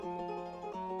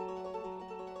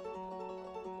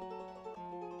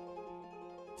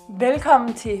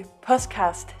Velkommen til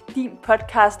Podcast, din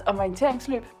podcast om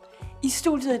orienteringsløb. I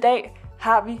studiet i dag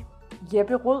har vi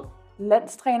Jeppe Rød,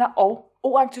 landstræner og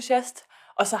O-entusiast.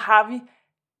 Og så har vi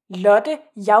Lotte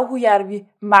Jauhujärvi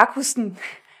Markusen,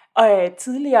 og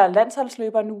tidligere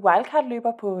landsholdsløber, nu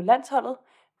wildcard-løber på landsholdet,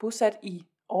 bosat i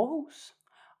Aarhus.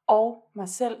 Og mig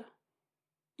selv,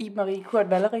 Iben Marie Kurt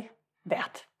Valerie,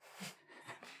 vært. Jeg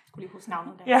skulle lige huske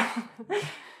navnet der. Ja.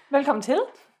 Velkommen til.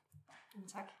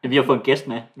 Tak. Vi har fået en gæst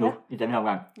med nu i den her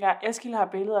omgang. Ja, Eskil har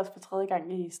billedet os for 3.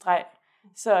 gang i streg.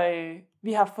 Så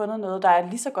vi har fundet noget, der er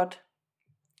lige så godt.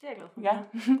 Det er jeg glad for. Ja.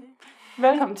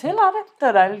 Velkommen til, Lotte. Det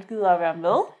er dejligt, gider at være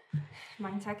med.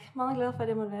 Mange tak. Meget glad for, at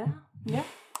det måtte være. Ja.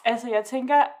 Altså, jeg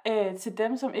tænker til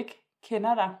dem, som ikke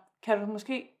kender dig, kan du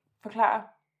måske forklare,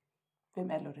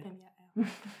 hvem er Lotte? Hvem jeg er.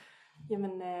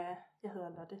 Jamen, jeg hedder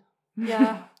Lotte.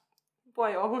 Jeg bor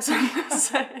i Aarhus, og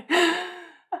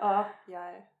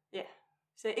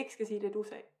så jeg ikke skal sige det, du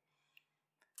sagde.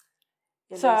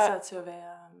 Jeg læser til at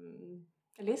være...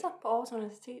 jeg læser på Aarhus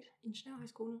Universitet,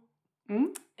 Ingeniørhøjskolen.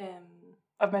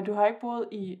 Men du har ikke boet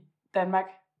i Danmark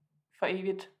for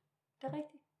evigt. Det er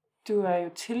rigtigt. Du er jo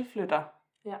tilflytter.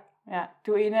 Ja. Ja,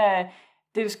 du er en af...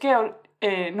 Det sker jo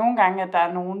nogle gange, at der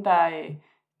er nogen, der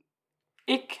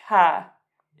ikke har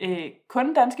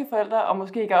kun danske forældre, og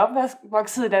måske ikke er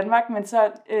opvokset i Danmark, men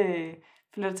så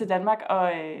flytter til Danmark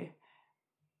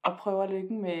og prøver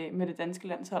lykken med det danske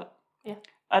landshold. Ja.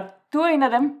 Og du er en af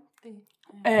dem.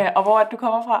 Og hvor er det, du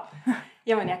kommer fra?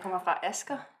 Jamen, jeg kommer fra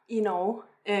Asker i Norge,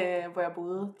 hvor jeg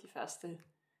boede de første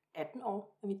 18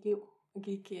 år af mit liv. Og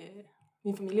gik,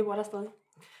 min familie bor der stadig.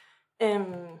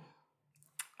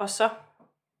 Og så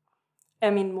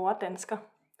er min mor dansker,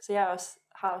 så jeg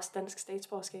har også dansk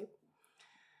statsborgerskab.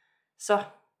 Så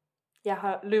jeg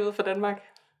har løbet for Danmark,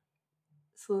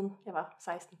 siden jeg var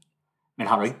 16. Men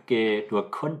har du ikke, du har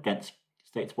kun dansk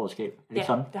statsborgerskab? Er det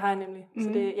sådan? Det har jeg nemlig. Så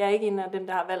jeg er ikke en af dem,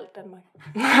 der har valgt Danmark.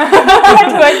 Du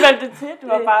har ikke valgt det til, du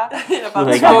var bare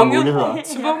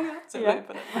tvunget til at løbe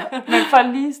for Danmark. Men for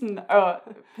lige sådan at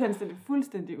pensle det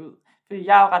fuldstændig ud, fordi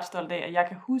jeg er jo ret stolt af, at jeg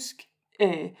kan huske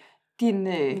din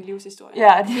livshistorie.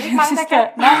 Ja, din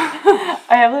livshistorie.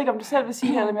 Og jeg ved ikke, om du selv vil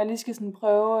sige det, eller om jeg lige skal sådan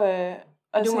prøve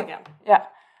at du må gerne. Ja,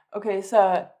 okay,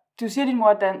 så du siger, at din mor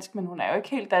er dansk, men hun er jo ikke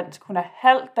helt dansk. Hun er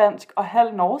halv dansk og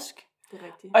halv norsk. Det er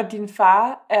rigtigt. Og din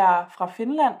far er fra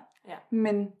Finland, ja.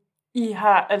 Men I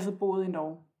har altid boet i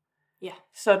Norge. Ja.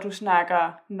 Så du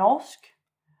snakker norsk,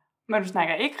 men du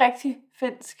snakker ikke rigtig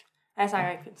finsk. Jeg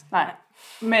snakker ikke finsk. Nej.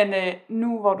 Men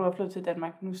nu, hvor du er flyttet til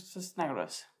Danmark, nu så snakker du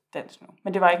også dansk nu.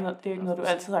 Men det var ikke noget, det er ikke noget, du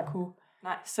altid har kunne.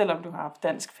 Nej. Selvom du har haft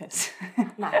dansk pas.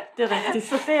 Nej, det er rigtigt.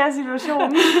 Så det er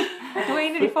situationen. Du er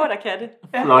en af de få, der kan det.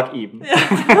 Ja. Flot, Iben.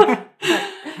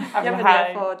 Jamen,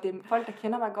 det er folk, der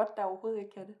kender mig godt, der overhovedet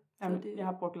ikke kan det. Jamen, jeg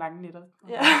har brugt lange nætter.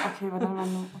 Ja. Okay, hvordan var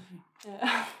det nu? Okay. Ja.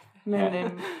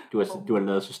 Men, du har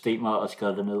lavet systemer og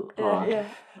skrevet det ned. Og... Ja.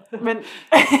 Men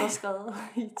så skrevet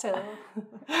i taget.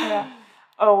 Ja.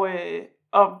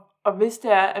 Og hvis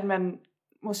det er, at man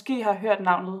måske har hørt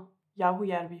navnet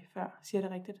Jauhujärvi før, siger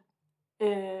det rigtigt?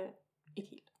 Ikke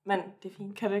helt, men det er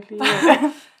fint. Kan du ikke lige...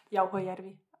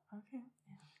 Jauhujärvi. Okay.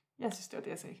 Jeg synes, det var det,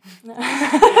 jeg sagde.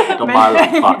 Det var meget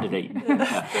fra det dag.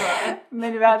 Ja.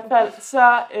 Men i hvert fald,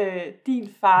 så din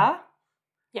far,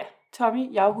 ja.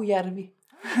 Tommy Jauhujärvi,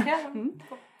 ja.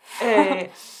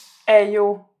 er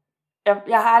jo...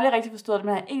 Jeg har aldrig rigtig forstået det,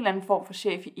 men han er en eller anden form for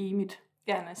chef i EMIT.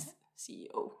 Ja, han er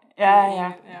CEO.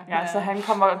 Ja, så han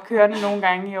kommer kørende nogle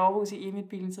gange i Aarhus i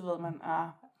EMIT-bilen, så ved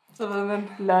man,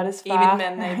 Lottes far.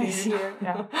 EMIT-manden er i bilen.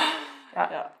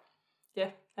 Ja,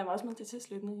 han var også med til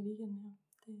tidsløbende i weekenden.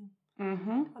 Det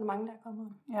var der mange, der er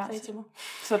kommet og sagde til mig.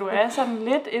 Så du er sådan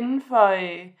lidt inden for...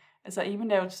 altså,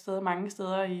 EMIT er jo et sted, mange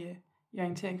steder i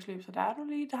orienteringsløb, så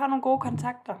der har nogle gode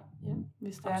kontakter. Ja,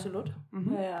 hvis det absolut.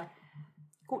 Mm-hmm. Ja.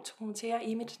 God til at kommentere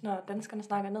EMIT, når danskerne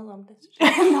snakker ned om det.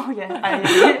 Nå ja,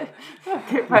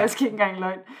 det er faktisk ikke engang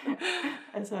løgn.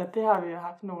 Altså, det har vi jo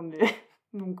haft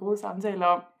nogle gode samtaler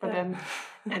om, hvordan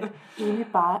at EMIT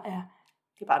bare er...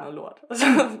 Det er bare noget lort. Så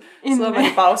sidder man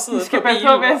i bagsiden på bilen.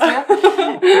 Skal man sige,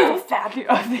 forfærdelig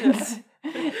opvindelse.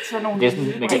 Så nogle... Det er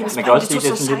sådan, man kan også sige,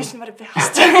 det er sådan lidt... var det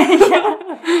værste.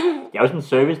 Det er også en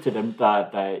service til dem,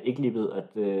 der ikke lige ved,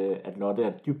 at Lotte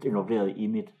er dybt involveret i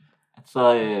EMIT.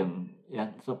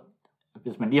 Så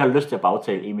hvis man lige har lyst til at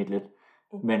bagtale EMIT lidt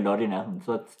med en Lotte i nærheden,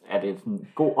 så er det sådan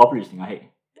en god oplysning at have.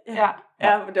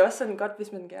 Ja, men det er også sådan godt,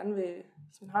 hvis man gerne vil,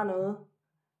 hvis man har noget,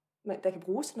 der kan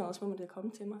bruges til noget, så må man det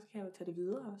komme til mig, så kan jeg jo tage det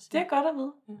videre også. Det er godt at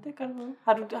vide. Det er godt at vide.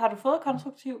 Har du fået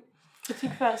konstruktiv butik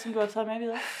før, som du har taget med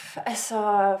videre? Altså,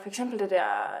 for eksempel det der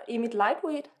Emit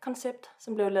Lightweight-koncept,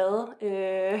 som blev lavet.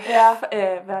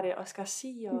 Hvad er det? Oscar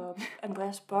Si og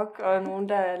Andreas Bock og nogen,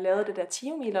 der lavede det der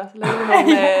 10-miler. Så lavede de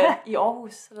nogle i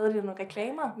Aarhus. Så lavede de nogle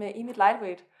reklamer med Emit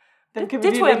Lightweight. Det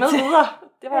tog jeg med videre.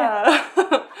 Det var...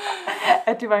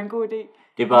 at det var en god idé.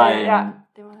 Det var,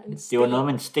 det var noget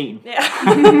med en sten. Ja.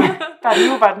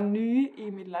 Der nu var den nye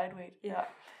Emit Lightweight.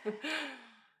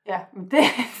 Ja, men det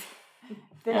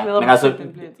glæder mig altså, til,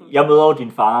 den bliver tid. Jeg møder jo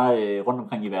din far rundt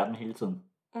omkring i verden hele tiden.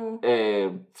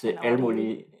 Til alle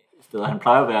mulige steder. Han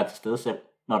plejer at være til stede selv,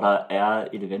 når der er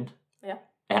et event. Ja.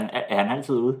 Er han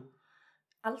altid ude?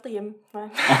 Aldrig hjemme, nej.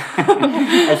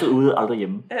 Altid ude, aldrig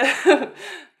hjemme.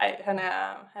 Nej, han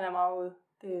er meget ude.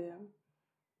 Det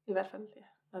i hvert fald,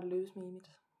 når det løbes med Emit.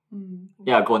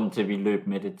 Ja, grunden til, at vi løb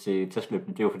med det til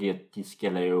testløbene, det er jo fordi, at de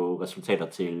skal lave resultater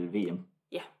til VM.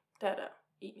 Ja, der er der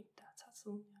Emit, der har taget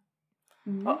siden.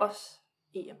 Og også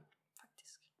EM,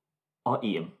 faktisk. Og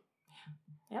EM.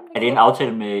 Jamen, er det en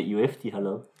aftale med IOF, de har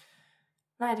lavet?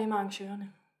 Nej, det er med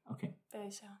arrangørerne. Okay. Der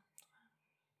især.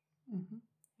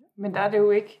 Men der er det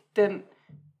jo ikke den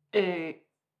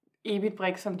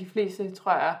Emit-brik, som de fleste,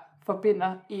 tror jeg,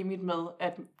 forbinder Emit med,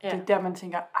 at det er der, man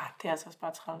tænker, det er altså også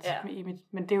bare træls med Emit.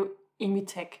 Men det er jo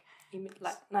Emit-tech.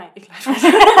 Nej, ikke light.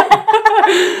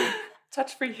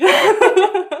 Touch-free.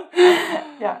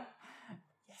 Ja.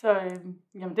 Så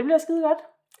jamen, det bliver skide godt.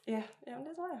 Ja, jamen,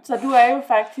 det tror jeg. Så du er jo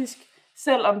faktisk,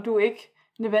 selvom du ikke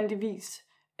nødvendigvis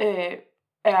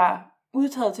er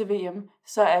udtaget til VM,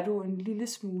 så er du en lille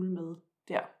smule med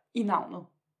der i navnet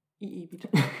i Emit.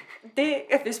 Det,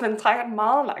 hvis man trækker den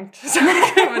meget langt, så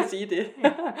kan man sige det.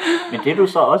 Men det er du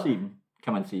så også i den,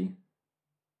 kan man sige.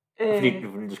 Fordi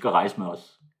du skal rejse med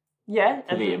os. Ja,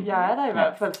 altså, jeg er der i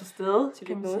hvert fald til stede. Til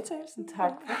din modtagelsen.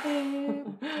 Tak for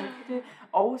det.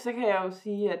 Og så kan jeg jo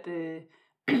sige, at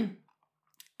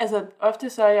altså ofte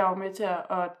så er jeg jo med til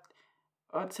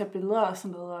at tage billeder og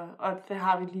sådan noget, og det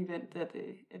har vi lige vendt,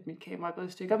 at mit kamera er gået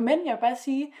i stykker. Men jeg vil bare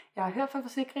sige, jeg har hørt fra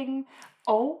forsikringen,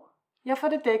 og jeg får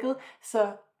det dækket,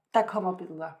 så der kommer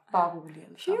billeder. Bare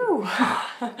roligt.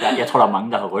 Jeg tror, der er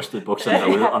mange, der har rystet bukserne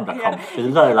derude, om der kommer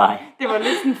billeder eller ej. Det var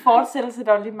lidt sådan en fortsættelse,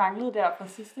 der lige manglede der fra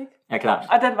sidst, ikke? Ja, klart.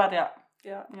 Og den var der.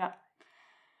 Ja.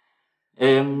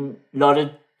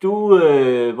 Lotte,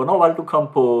 hvornår var det, du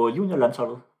kom på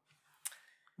juniorlandsholdet?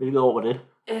 Hvilket år var det?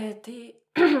 Det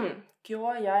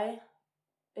gjorde jeg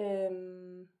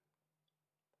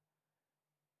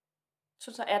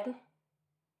 2018.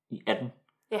 I 18?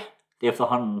 Ja. Det er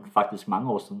efterhånden faktisk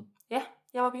mange år siden. Ja,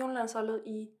 jeg var på juniorlandsholdet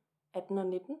i 18 og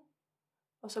 19.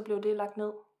 Og så blev det lagt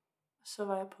ned. Så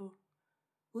var jeg på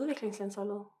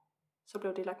udviklingslandsholdet. Så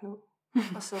blev det lagt ned.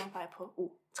 Og så var jeg på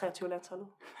U23-landsholdet.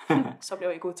 Så blev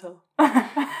jeg ikke udtaget.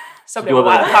 Så blev jeg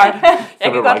meget hard.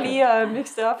 Jeg kan godt lide at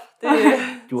mixe det op.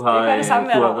 Du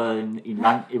har været en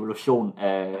lang evolution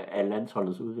af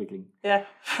landsholdets udvikling. Ja.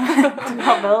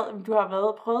 Du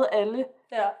har prøvet alle.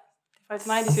 Ja. Det er faktisk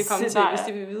mig, de skal komme til, hvis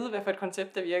de vil vide, hvad for et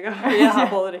koncept, der virker. Jeg har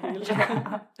prøvet det hele.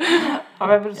 Og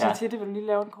hvad vil du sige til det? Vil du lige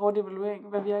lave en kort evaluering?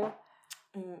 Hvad virker?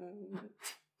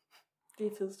 Det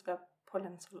er fedest at være på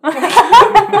landsholdet.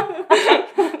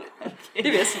 Det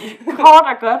vil jeg sige. Kort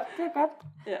og godt. Det er godt.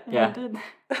 Ja.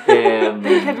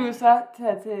 Det kan du så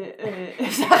tage til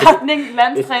retning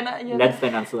landstræner.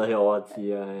 Landstræneren sidder herovre og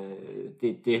siger,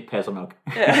 det passer nok.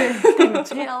 Ja. Det er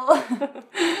noteret.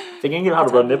 Til gengæld har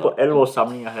du været med på alle vores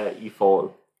samlinger her i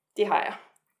foråret. Det har jeg.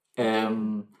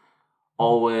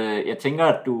 Jeg tænker,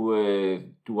 at du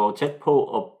er jo tæt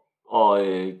på at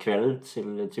kvalde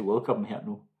til World Cup'en her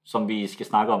nu, som vi skal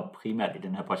snakke om primært i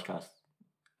den her podcast.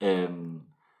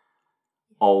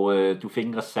 Du fik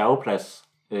en reserveplads,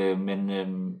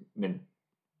 men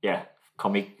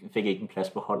fik ikke en plads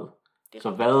på holdet. Så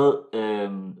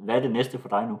hvad er det næste for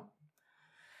dig nu?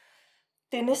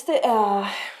 Det næste er,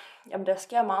 jamen der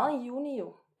sker meget i juni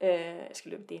jo. Jeg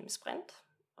skal løbe DM sprint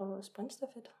og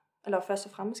sprintstafet. Eller først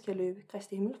og fremmest skal jeg løbe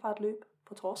Kristi Himmelfart løb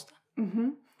på torsdag.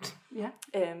 Ja.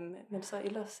 Men så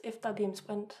ellers efter DM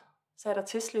sprint, så er der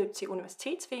testløb til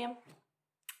universitets-VM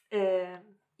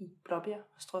i Blåbjerg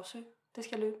og Stråsø. Det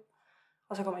skal jeg løbe.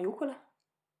 Og så kommer Jukula.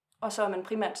 Og så, men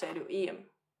primært så er det jo EM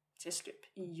testløb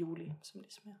i juli, som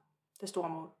ligesom er det store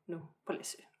mål nu på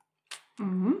Læsø.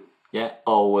 Ja,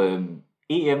 og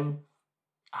EM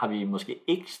har vi måske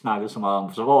ikke snakket så meget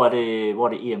om. Så hvor er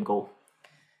det EM går?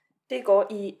 Det går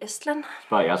i Estland.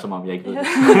 Spørger jeg, som om jeg ikke ved det.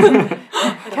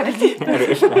 Kan det ikke? Er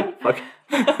det Estland? Fuck.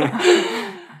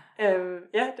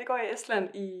 Ja, det går i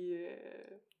Estland i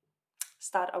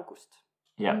start august.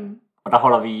 Ja, og der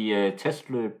holder vi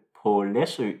testløb på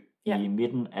Læsø i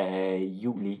midten af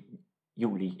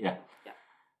juli. Ja.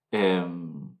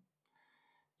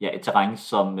 et terræn,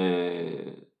 som...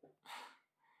 det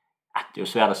er jo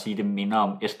svært at sige, det minder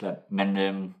om Estland, men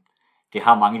det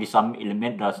har mange af de samme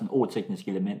elementer, sådan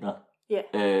o-tekniske elementer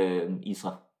i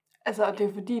sig. Altså, og det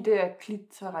er fordi, det er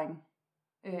klitterræn,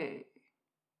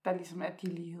 der ligesom er de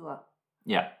ligheder.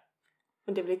 Ja.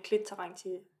 Men det er vel ikke klitterræn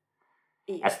til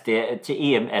EM? Altså, til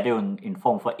EM er det jo en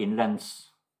form for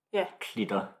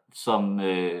indlandsklitter, som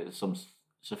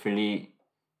selvfølgelig,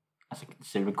 altså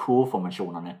selve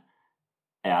kurveformationerne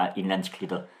er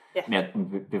indlandsklitter,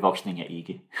 men bevoksning er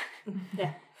ikke.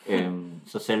 Ja.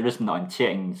 Så selve sådan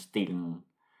orienteringsdelen,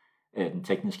 den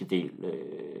tekniske del,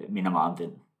 minder meget om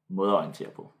den måde at orientere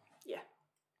på. Ja,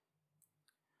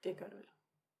 det gør det vel.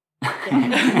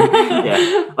 Ja.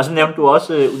 Og så nævnte du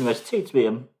også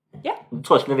universitets-VM. Ja. Det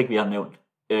tror jeg slet ikke, vi har nævnt.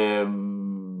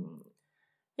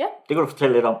 Ja. Det kan du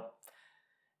fortælle lidt om.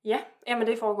 Ja, jamen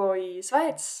det foregår i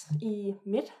Schweiz i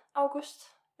midt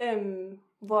august,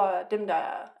 hvor dem, der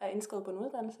er indskrevet på en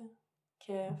uddannelse,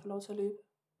 kan få lov til at løbe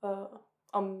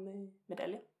om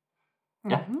medalje.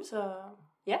 Ja. Så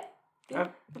ja, det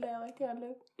vil jeg rigtig gerne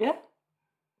løbe. Ja.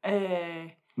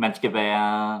 Man skal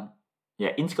være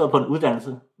indskrevet på en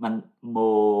uddannelse. Man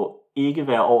må ikke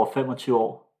være over 25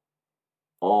 år.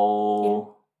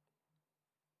 Og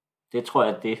det tror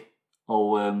jeg er det.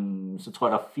 Og så tror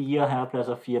jeg, der er 4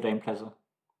 herrepladser og 4 damepladser,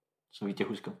 så vidt jeg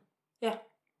husker. Ja,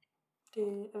 det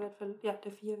er i hvert fald, det er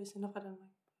 4, hvis ender fra Danmark.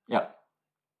 Ja.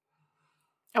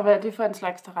 Og hvad er det for en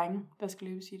slags terræn, der skal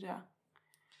løbes i der?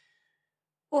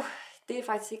 Det er jeg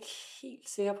faktisk ikke helt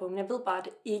sikker på, men jeg ved bare, at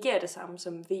det ikke er det samme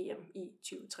som VM i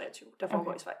 2023, der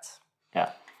foregår i Schweiz. Ja,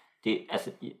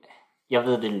 jeg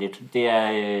ved det lidt. Det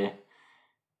er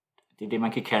det,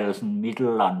 man kan kalde sådan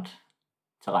middelland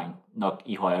terræn nok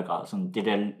i højere grad. Sådan det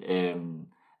der,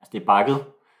 altså det er bakket.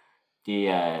 Det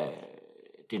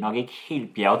er nok ikke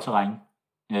helt bjergterræn,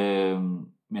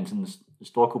 men sådan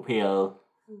storkuperet.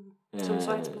 Som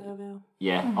Schweiz plejer at være.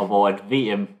 Ja, og hvor et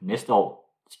VM næste år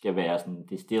skal være sådan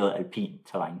decideret alpin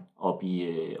terræn op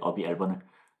i Alperne,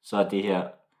 så er det her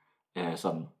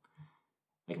sådan,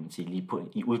 hvad kan man sige, lige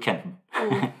i udkanten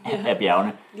af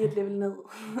bjergene. Lige et level ned.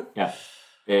 Ja.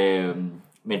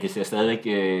 Men det ser stadigvæk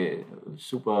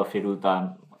super fedt ud. Der er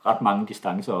ret mange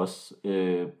distancer også,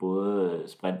 både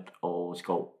sprint og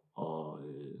skov. Og,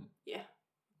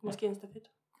 måske en stafet.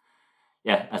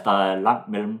 Ja, altså der er langt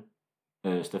mellem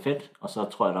stafet, og så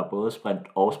tror jeg, der er både sprint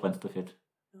og sprintstafet.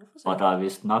 Og der er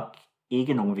vist nok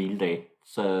ikke nogen hviledage.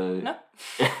 Så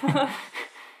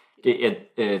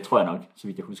det tror jeg nok, så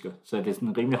vidt jeg husker. Så det er sådan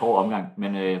en rimelig hård omgang,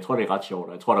 men jeg tror, det er ret sjovt,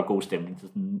 og jeg tror, der er god stemning til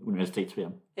sådan en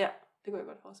universitets-VM. Ja, det kunne jeg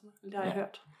godt forestille mig. Det har jeg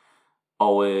hørt.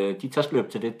 Og de testløb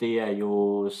til det er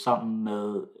jo sammen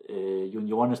med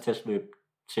juniorernes testløb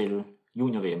til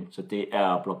junior-VM, så det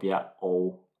er Blåbjerg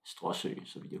og Stråsø,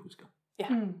 så vidt jeg husker. Ja,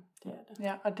 det er det.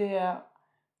 Ja, og det er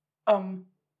om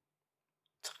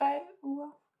 3 uger?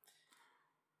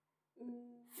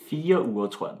 4 uger,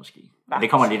 tror jeg måske. Men det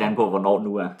kommer lidt an på, hvornår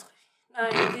nu er. Nej,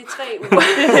 det er 3 uger.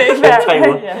 Det er 3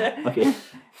 uger? Ja. Okay.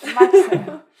 Max.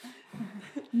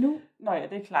 Nu? Nå ja,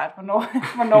 det er klart,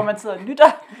 hvornår man sidder og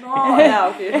lytter. Nå, ja,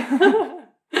 okay.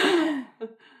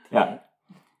 Ja.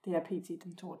 Det er PT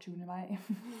den 22. maj.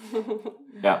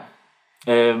 Ja.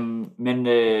 Men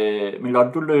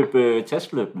Lotte, du løb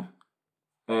testløbene.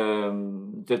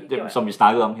 Det som vi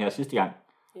snakkede om her sidste gang.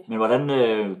 Yeah. Men hvordan,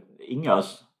 ingen af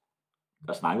os,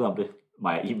 der snakkede om det,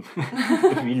 mig og Iben,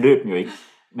 vi løb jo ikke.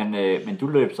 Men du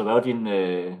løb, så hvad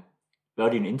var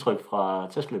din indtryk fra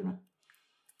testløbene?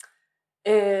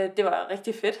 Det var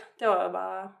rigtig fedt. Det var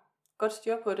bare godt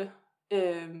styr på det.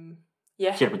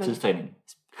 Specielt på tidstræningen.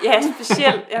 Ja,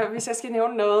 specielt. Hvis jeg skal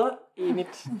nævne noget i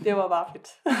mit, det var bare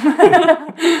fedt.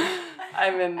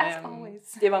 Ej, men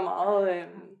det var meget...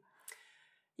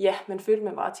 man følte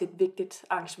man bare til et vigtigt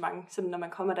arrangement. Sådan når man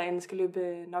kommer derind og skal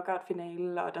løbe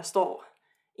knockout-finale, og der står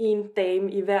en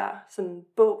dame i hver sådan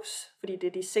bås, fordi det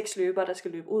er de 6 løbere, der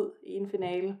skal løbe ud i en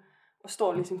finale, og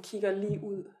står ligesom kigger lige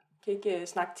ud. Kan ikke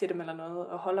snakke til dem eller noget,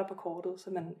 og holder på kortet, så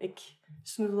man ikke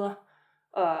snyder.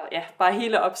 Og ja, bare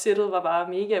hele opsættet var bare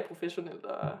mega professionelt,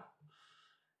 og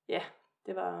ja,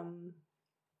 det var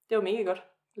mega godt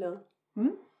lavet.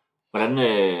 Mm.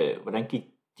 Hvordan gik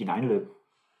din egen løb?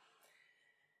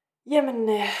 Jamen,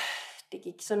 det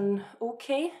gik sådan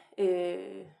okay.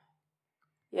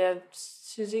 Jeg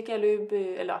synes ikke, jeg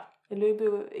løb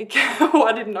ikke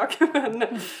hurtigt nok, men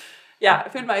jeg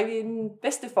følte mig ikke i den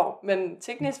bedste form, men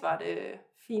teknisk var det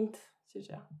fint, synes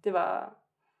jeg. Det var,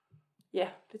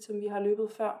 lidt som vi har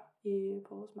løbet før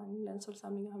på vores mange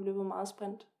landsholdssamlinger, har vi løbet meget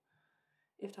sprint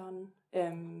efterhånden.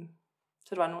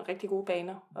 Så det var nogle rigtig gode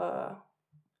baner, og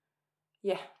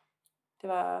ja, det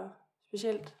var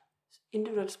specielt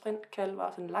individuel sprintkald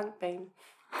var sådan en lang bane.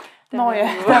 Nå ja,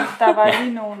 der var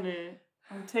lige nogle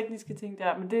tekniske ting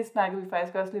der, men det snakkede vi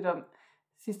faktisk også lidt om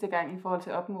sidste gang i forhold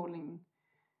til opmålingen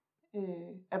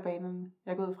af banerne.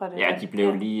 Jeg går ud fra det. Ja, de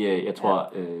blev lige, jeg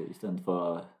tror, i stedet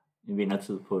for en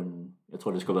vindertid på jeg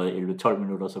tror det skulle have været 11-12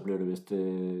 minutter, så blev det vist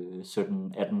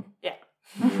 17-18. Ja.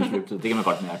 Det kan man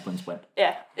godt mærke på en sprint.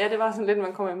 Ja, det var sådan lidt,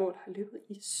 man kommer i mål. Har løbet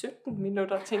i 17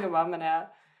 minutter. Tænker bare, man er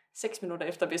 6 minutter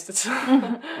efter bedste tid.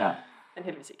 Ja. Men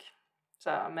heldigvis ikke.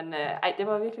 Så, men det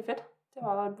var virkelig fedt. Det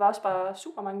var også bare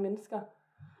super mange mennesker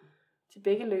til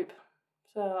begge løb.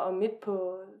 Så, og midt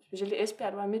på, specielt i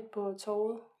Esbjerg, det var midt på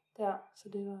torvet der. Så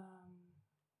det var,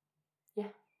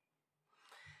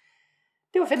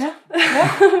 det var fedt.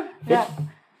 Ja.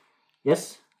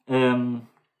 Yes.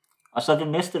 Og så det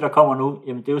næste, der kommer nu,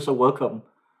 jamen det er jo så World Cup'en,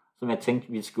 som jeg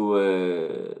tænkte, vi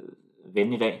skulle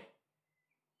vende i dag.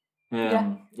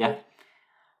 Ja.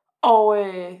 Og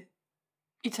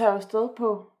I tager jo afsted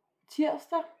på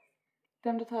tirsdag.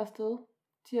 Dem, der tager afsted.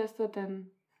 Tirsdag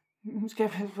nu skal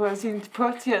jeg få at sige på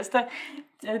tirsdag.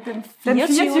 Den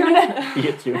 24.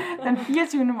 Den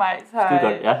 24. maj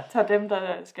tager dem,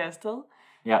 der skal afsted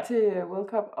til World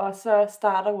Cup. Og så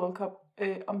starter World Cup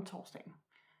om torsdagen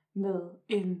med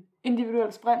en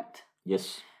individuel sprint.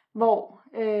 Yes. Hvor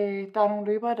der er nogle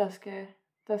løbere,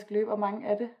 der skal løbe, og mange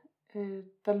af det,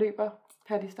 der løber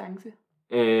per distance.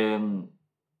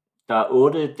 Der er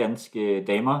 8 danske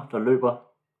damer, der løber,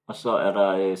 og så er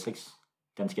der 6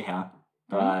 danske herrer,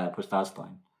 der er på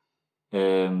startstregen.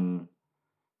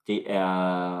 Det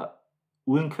er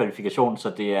uden kvalifikation, så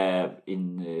det er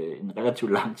en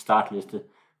relativt lang startliste,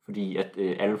 fordi at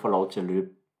alle får lov til at løbe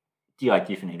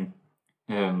direkte i finalen.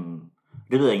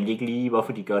 Det ved jeg egentlig ikke lige,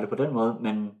 hvorfor de gør det på den måde,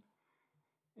 men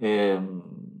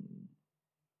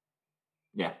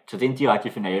så det er en direkte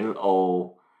finale,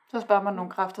 og så sparer man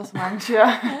nogle kræfter som arrangør.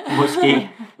 Måske.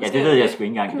 Ja, det ved jeg sgu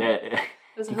ikke engang.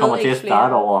 De kommer til at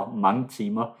starte over mange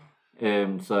timer.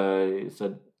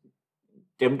 Så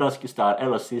dem, der skal starte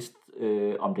allersidst,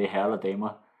 om det er herrer eller damer,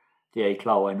 det er jeg ikke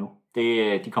klar over endnu.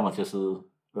 De kommer til at sidde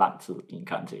lang tid i en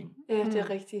karantæne. Ja, det er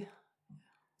rigtigt.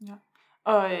 Ja.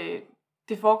 Og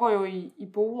det foregår jo i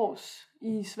Borås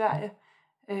i Sverige.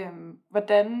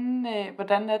 Hvordan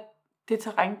er det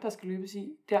terræn, der skal løbes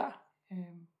i der?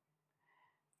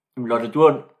 Lotte,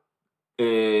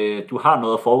 du har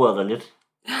noget at forberede dig lidt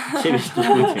til, hvis du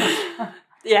skulle til.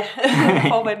 Ja,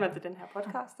 forbered mig til den her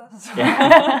podcast også.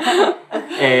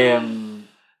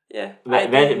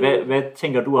 Hvad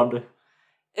tænker du om det?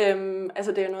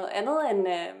 Altså det er jo noget andet end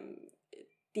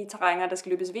de terrænger, der skal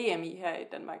løbes VM i her i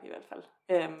Danmark i hvert fald.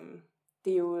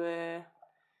 Det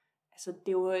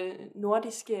er jo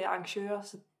nordiske arrangører,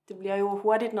 så det bliver jo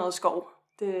hurtigt noget skov.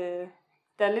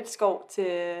 Der er lidt skov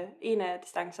til en af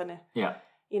distancerne. Ja.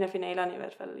 En af finalerne i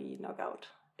hvert fald i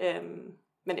knockout.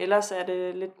 Men ellers er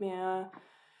det lidt mere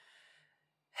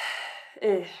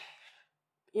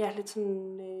lidt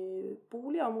sådan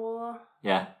boligområder.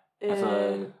 Ja,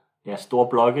 altså store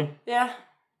blokke. Ja,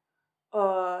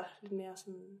 og lidt mere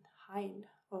sådan hegn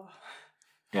og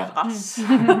græs.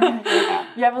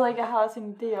 Jeg ved ikke, jeg har også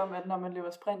en idé om, at når man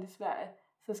løber sprint i Sverige,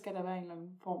 så skal der være en eller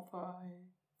anden form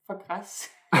for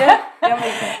græs. Ja, jamen,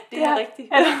 det er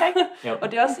rigtigt. Er det rigtigt?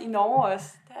 Og det er også i Norge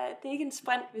også. Det er ikke en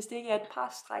sprint, hvis det ikke er et par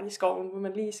stræk i skoven, hvor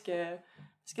man lige skal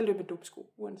løbe med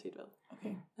dubsko, uanset hvad.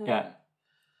 Okay.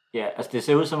 Ja, altså det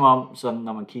ser ud som om, sådan,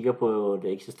 når man kigger på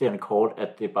det eksisterende kort,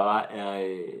 at det bare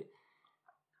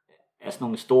er sådan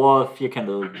nogle store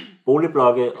firkantede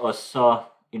boligblokke, og så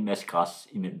en masse græs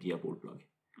imellem de her boligblokke.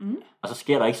 Mm. Og så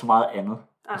sker der ikke så meget andet.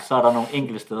 Og så er der nogle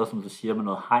enkelte steder, som du siger, med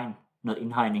noget hegn, noget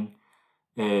indhegning.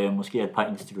 Måske et par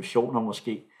institutioner,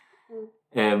 måske.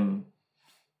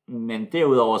 Men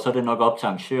derudover, så er det nok op til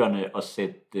arrangørerne at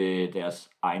sætte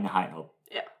deres egne hegn op.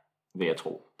 Ja. Vil jeg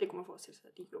tro. Det kunne man forestille sig,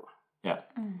 at de gjorde. Ja.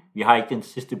 Vi har ikke den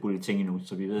sidste bulletin endnu,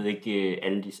 så vi ved ikke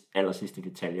alle de aller sidste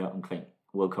detaljer omkring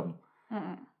World Cup'en.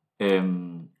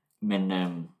 Men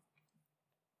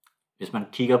hvis man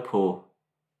kigger på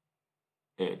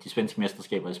de svenske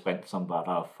mesterskaber i sprint, som var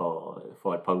der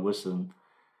for et par uger siden,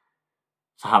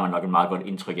 så har man nok en meget godt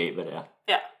indtryk af, hvad det er.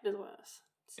 Ja, det tror jeg også.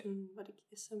 Sådan var det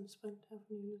SM-sprint her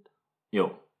for nyligt. Jo.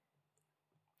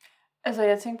 Altså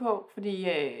jeg tænker på, fordi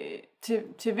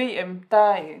til VM,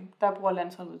 der bruger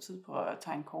landsholdet tid på at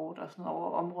tegne kort og sådan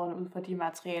over områderne ud fra de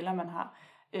materialer, man har.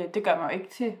 Det gør man jo ikke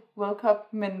til World Cup,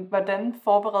 men hvordan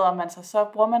forbereder man sig så?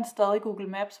 Bruger man stadig Google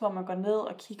Maps, hvor man går ned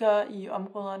og kigger i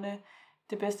områderne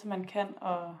det bedste man kan?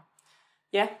 Og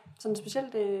ja, sådan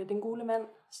specielt den gule mand,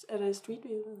 er det Street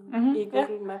View i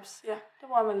Google Maps. Ja, det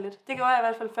bruger man lidt. Det gjorde jeg i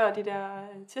hvert fald før de der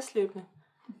testløbende.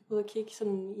 ude at kigge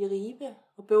sådan i Ribe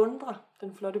og beundre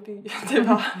den flotte by. Det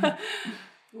var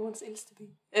Nordens ældste by.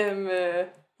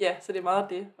 Ja, så det er meget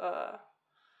det. Og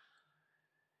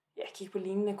ja, kigge på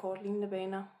lignende kort, lignende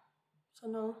baner.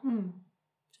 Sådan noget.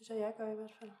 Synes jeg gør i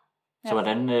hvert fald. Så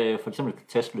hvordan, for eksempel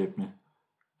testløbende,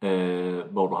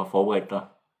 hvor du har forberedt dig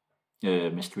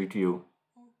med Street View,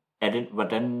 er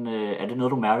det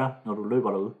noget, du mærker, når du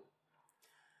løber derude?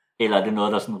 Eller er det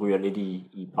noget, der sådan ryger lidt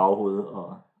i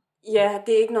baghovedet? Ja,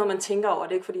 det er ikke noget, man tænker over.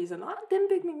 Det er ikke fordi sådan, den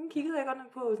bygning kiggede jeg godt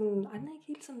nok på. Sådan, den er ikke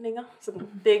helt sådan længere.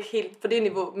 Sådan, det er ikke helt på det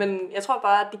niveau. Men jeg tror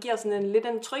bare, at det giver sådan lidt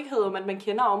en tryghed om, at man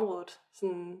kender området.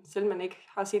 Sådan, selv man ikke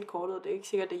har set kortet. Det er ikke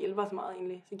sikkert, det hjælper så meget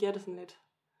egentlig. Så giver det sådan lidt...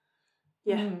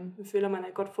 Ja, jeg føler, man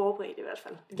er godt forberedt i hvert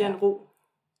fald. Det giver en ro.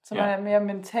 Så man er mere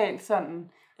mentalt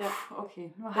sådan, okay,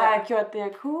 nu har jeg gjort det,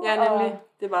 jeg kunne. Ja, nemlig.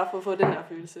 Det er bare for at få den der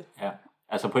følelse. Ja,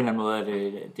 altså på en eller anden måde er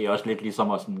det er også lidt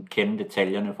ligesom at sådan kende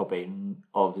detaljerne for banen,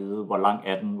 og vide, hvor lang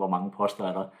er den, hvor mange poster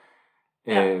er der.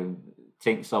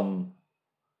 Ting, som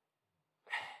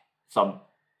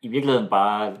i virkeligheden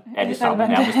bare er det samme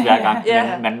nærmest hver gang,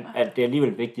 men at det er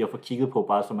alligevel vigtigt at få kigget på,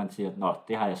 bare så man siger, nå,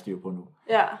 det har jeg styr på nu.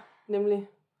 Ja, nemlig.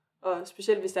 Og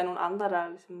specielt hvis der er nogle andre, der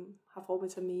ligesom har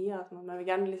forberedt sig mere. Og sådan noget. Man vil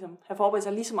gerne ligesom have forberedt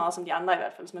sig lige så meget som de andre i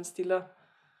hvert fald, så man stiller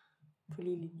på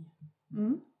lige linje.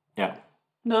 Ja.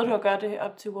 Nåede du at gøre det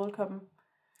op til World Cup'en?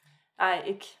 Nej,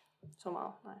 ikke så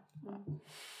meget. Nej.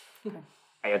 Okay.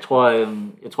 Jeg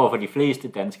tror for de fleste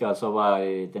danskere, så var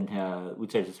den her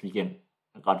udtalelsesweekend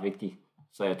ret vigtig.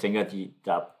 Så jeg tænker, at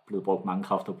der er blevet brugt mange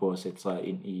kræfter på at sætte sig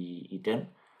ind i den.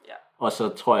 Ja. Og så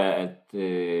tror jeg,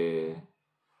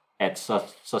 at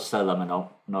så sadler man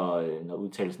op, når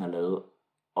udtalelsen er lavet,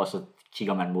 og så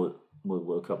kigger man mod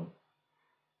World Cup'en.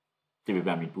 Det vil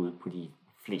være mit bud på de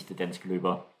fleste danske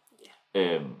løbere.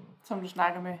 Yeah. Som du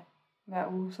snakker med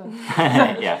hver uge, så.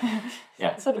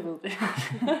 ja. Så du ved det.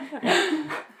 Ja.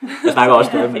 Jeg snakker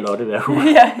også stadig med Lotte hver uge.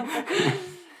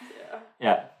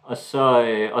 Ja. Og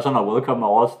så når World Cup'en er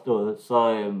overstået,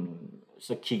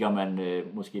 så kigger man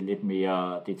måske lidt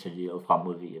mere detaljeret frem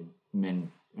mod VM.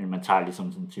 Men man tager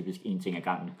ligesom sådan typisk en ting ad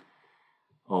gangen.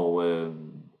 Og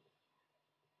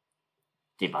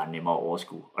det er bare nemmere at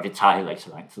overskue. Og det tager heller ikke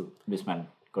så lang tid, hvis man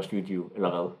går Street View, eller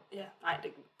hvad? Ja, nej,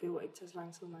 det behøver ikke tage så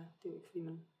lang tid, nej. Det er jo ikke, fordi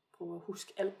man prøver at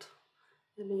huske alt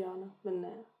alle hjørner. Men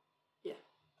ja.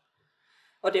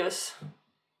 Og det er også...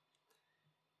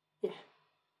 Ja.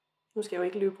 Nu skal jeg jo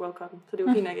ikke løbe World Cup'en, så det er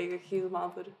jo fint, at jeg ikke har kigget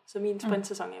meget på det. Så min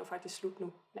sprintsæson er jo faktisk slut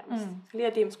nu, nærmest. Jeg skal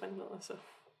lige have DM-sprint med, og så...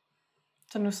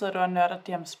 Så nu sidder du og nørder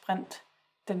DM Sprint,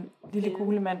 den lille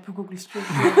gule mand på Google Street.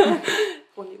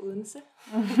 Rundt i Odense.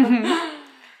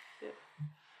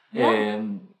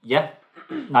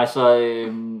 Nej,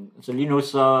 så lige nu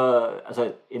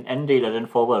altså en anden del af den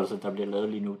forberedelse, der bliver lavet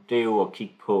lige nu, det er jo at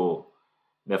kigge på,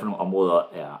 hvad for nogle områder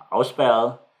er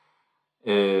afspærret,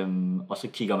 og så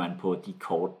kigger man på de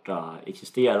kort, der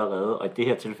eksisterer allerede, og i det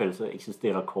her tilfælde, så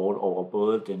eksisterer der kort over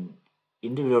både den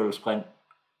individuelle sprint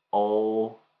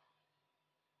og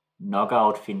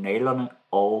knockout-finalerne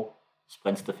og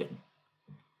sprintstafetten.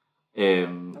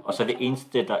 Og så det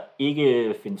eneste, der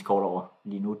ikke findes kort over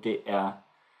lige nu, det er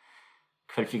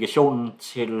kvalifikationen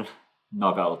til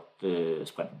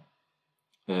knockout-sprinten.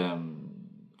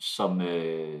 Som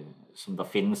der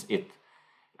findes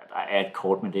der er et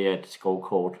kort, men det er et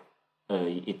skovkort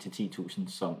i 1-10.000,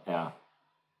 som er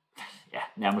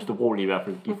nærmest ubrugeligt i hvert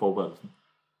fald i forberedelsen.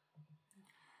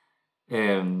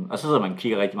 Og så sidder man og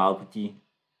kigger rigtig meget på de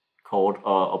kort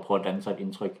og prøver at danne sig et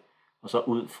indtryk. Og så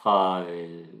ud fra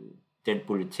den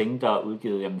bulletin, der er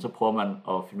udgivet, jamen, så prøver man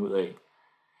at finde ud af,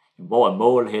 hvor er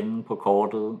mål henne på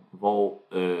kortet, hvor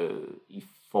i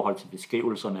forhold til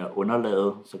beskrivelserne er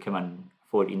underlaget, så kan man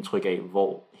få et indtryk af,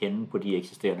 hvor henne på de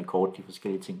eksisterende kort de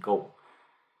forskellige ting går.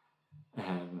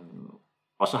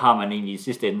 Og så har man egentlig i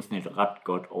sidste ende sådan et ret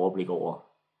godt overblik over,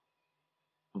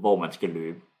 hvor man skal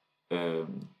løbe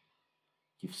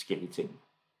de forskellige ting.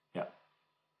 Ja.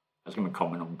 Så skal man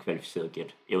komme med nogle kvalificerede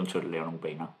gæt, eventuelt lave nogle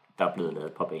baner. Der er blevet lavet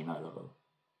et par baner allerede.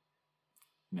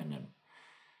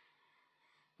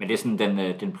 Men det er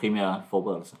sådan den primære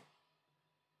forberedelse.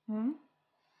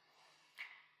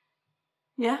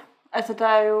 Ja, altså der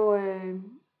er jo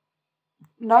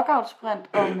knockout-sprint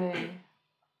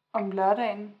om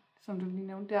lørdagen, som du lige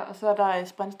nævnte der, og så er der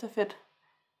sprintstafet.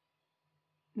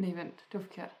 Nej, vent, det var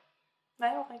forkert. Nej,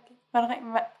 det var rigtigt. Var det rigtigt?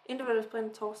 Individuel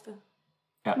sprint torsdag.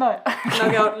 Ja. Nå ja.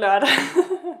 Knockout lørdag.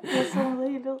 Jeg så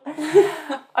helt ud.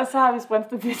 Og så har vi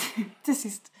sprintstafet til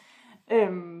sidst,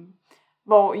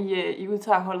 hvor I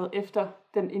udtager holdet efter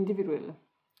den individuelle.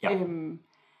 Ja.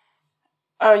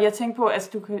 Og jeg tænker på,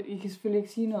 altså I kan selvfølgelig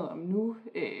ikke sige noget om nu,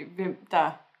 hvem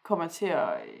der kommer til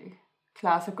at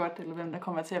klarer sig godt, eller hvem der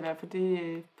kommer til at være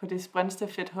på det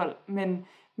sprintstafethold.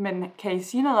 Men kan I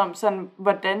sige noget om, sådan,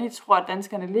 hvordan I tror, at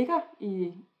danskerne ligger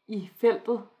i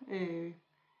feltet?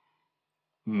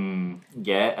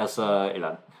 Ja, altså,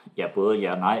 eller ja, både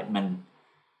ja og nej, men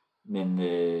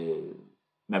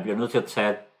man bliver nødt til at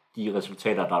tage de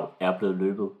resultater, der er blevet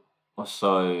løbet, og så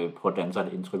prøve at danne sig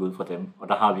et indtryk ud fra dem. Og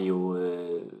der har vi jo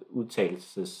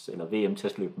udtagelses- eller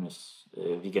VM-testløbenes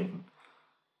weekenden.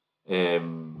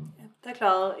 Der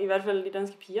klarede i hvert fald de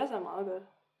danske piger sig meget godt.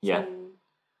 Ja. Sådan,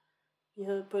 vi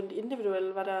havde på den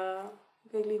individuelle, var der,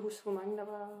 jeg kan ikke lige huske, hvor mange der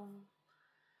var.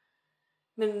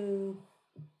 Men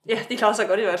ja, de klarede sig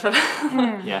godt i hvert fald.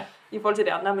 Ja. I forhold til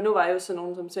de andre, men nu var jo så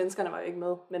nogen som svenskerne var jo ikke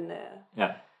med, men Ja.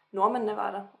 nordmændene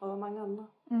var der, og mange andre,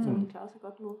 som de klarede sig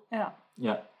godt med. Ja.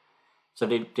 Ja. Så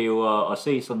det er jo at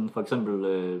se sådan, for eksempel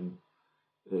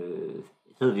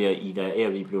Hedvig og Ida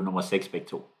Agervig blev nummer 6 begge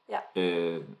to. Ja.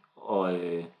 Og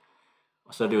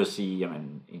så er det jo at sige,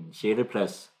 jamen en 6.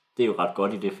 plads, det er jo ret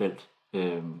godt i det felt.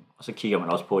 Og så kigger man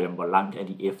også på, jamen, hvor langt er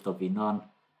de efter vinderen.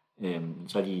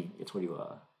 Så er de, jeg tror de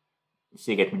var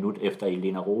cirka et minut efter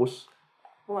Elena Rose.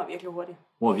 Hun var virkelig hurtig.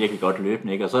 Hun var virkelig godt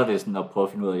løbende, ikke? Og så er det sådan at prøve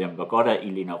at finde ud af, jamen, hvor godt er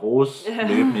Elena Rose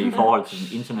løbende i forhold til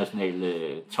den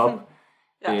internationale top.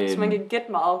 Ja, så man kan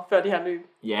gætte meget før de her løb.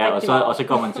 Ja, og så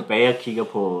går man tilbage og kigger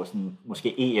på sådan,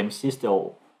 måske EM sidste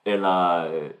år, eller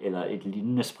et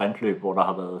lignende sprintløb, hvor der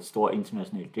har været stor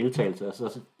international deltagelse, og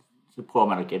så prøver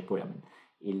man at gætte på, jamen,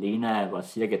 Elena var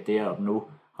cirka der, og nu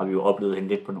har vi jo oplevet hende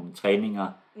lidt på nogle træninger,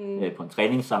 på en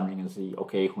træningssamling, og sige,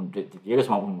 okay, det virker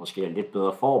som om, hun måske er i lidt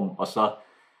bedre form, og så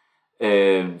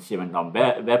siger man,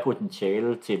 hvad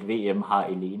potentiale til et VM har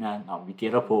Elena? Vi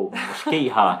gætter på, hun måske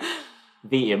har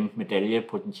VM-medalje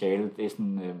potentiale. Det er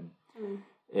sådan,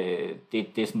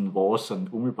 det er sådan vores sådan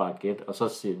umiddelbart gæt, og så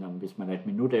siger man, hvis man er et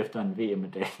minut efter en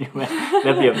VM-medalje,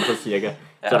 hvad bliver man så cirka?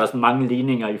 Ja. Så er der sådan mange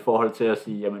ligninger i forhold til at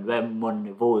sige, jamen, hvad må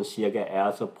niveauet cirka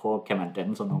er, så kan man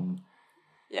danne sådan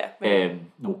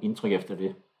nogle indtryk efter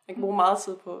det. Man kan bruge meget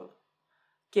tid på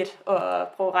gæt og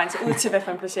prøve at regne sig ud til, hvad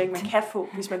for en placering man kan få,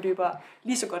 hvis man løber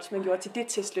lige så godt, som man gjorde til det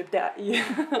testløb der i.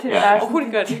 Og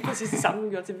hun gør lige præcis det samme, man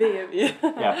gjorde til VM i.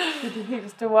 Ja. Det er de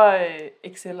helt store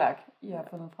Excel-ark, I har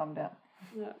fundet frem der.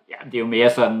 Ja, det er jo mere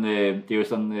sådan, det er jo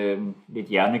sådan lidt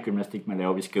hjernegymnastik, man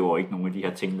laver. Vi skriver jo ikke nogen af de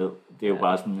her ting ned. Det er jo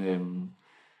bare sådan,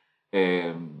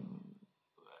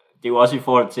 det er jo også i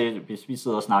forhold til, hvis vi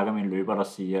sidder og snakker med en løber, der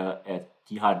siger, at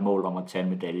de har et mål om at tage en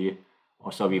medalje,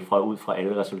 og så vi ud fra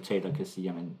alle resultater kan sige,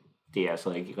 at det er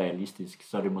altså ikke realistisk,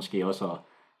 så er det måske også at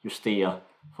justere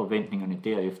forventningerne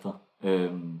derefter.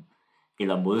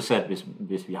 Eller modsat,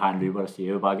 hvis vi har en løber, der siger, at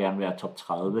jeg vil bare gerne være top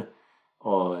 30,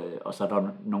 og så er der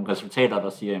nogle resultater, der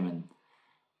siger,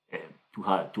 at du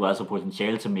har altså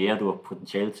potentiale til mere, du har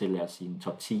potentiale til, lad os sige, en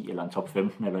top 10 eller en top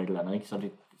 15 eller et eller andet,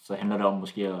 ikke? Så handler det om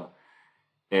måske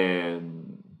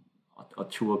at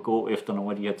turde gå efter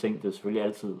nogle af de her ting. Det er selvfølgelig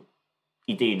altid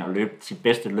ideen at løbe sit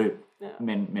bedste løb,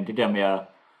 men det der med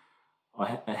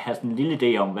at have sådan en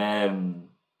lille idé om,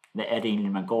 hvad er det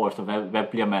egentlig, man går efter, hvad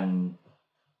bliver man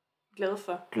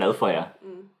glad for, ja.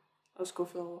 Og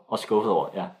skuffet over. Og skuffet over,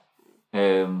 ja.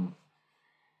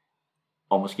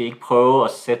 Og måske ikke prøve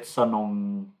at sætte sådan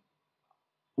nogle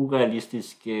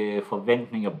urealistiske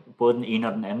forventninger, både den ene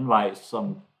og den anden vej,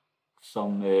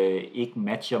 som ikke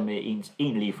matcher med ens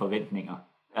egentlige forventninger.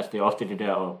 Altså det er ofte det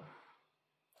der,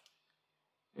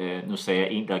 nu sagde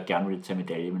jeg en, der gerne vil tage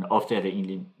medalje, men ofte er det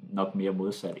egentlig nok mere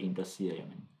modsat en, der siger,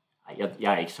 jamen,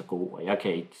 jeg er ikke så god, og jeg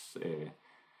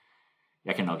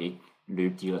kan nok ikke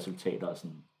løbe de resultater og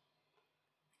sådan.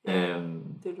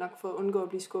 Det er nok for at undgå at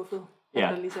blive skuffet. Ja.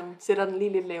 At man ligesom sætter den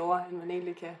lige lidt lavere, end man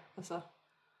egentlig kan. Og så,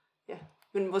 ja.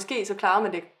 Men måske så klarer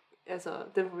man det, altså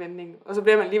den forventning. Og så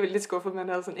bliver man alligevel lidt skuffet, man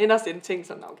havde sådan inderst en ting,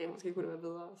 sådan, okay, måske kunne det være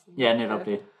bedre. Sådan, Ja, netop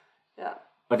det. Ja.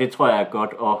 Og det tror jeg er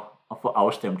godt at få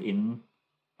afstemt inden.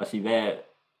 Og sige,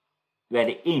 hvad er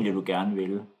det egentlig, du gerne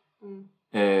vil?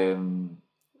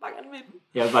 Bare gerne vinde.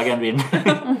 Jeg vil bare gerne vinde.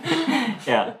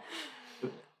 Ja.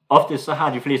 Ofte så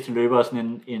har de fleste løbere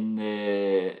sådan en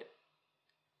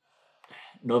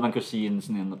noget man kan sige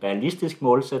sådan en realistisk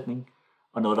målsætning,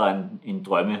 og noget der er en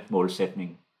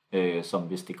drømmemålsætning, som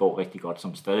hvis det går rigtig godt,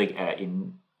 som stadig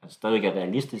er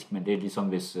realistisk, men det er ligesom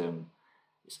hvis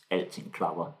alting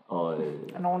klapper. Og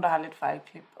nogen, der har lidt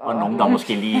fejlklip. Og nogen, der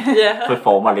måske lige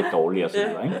performer lidt dårligt og så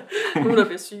videre, ikke? Nogen, der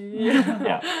bliver syge.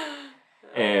 Ja.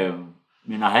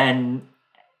 Men at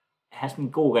have sådan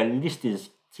en god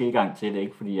realistisk tilgang til det,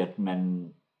 ikke? Fordi at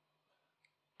man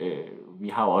vi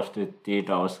har jo også det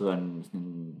der også hedder sådan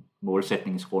en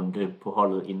målsætningsrunde på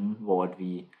holdet inden, hvor at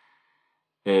vi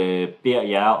beder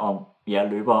jer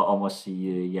løbere om at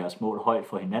sige jeres mål højt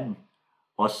for hinanden,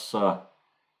 også så,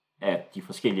 at de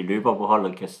forskellige løbere på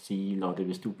holdet kan sige, Lotte,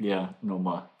 hvis du bliver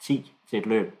nummer 10 til et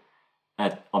løb,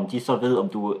 at om de så ved, om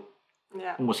du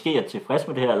måske er tilfreds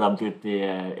med det her,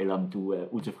 eller om du er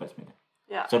utilfreds med det.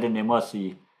 Ja. Så er det nemmere at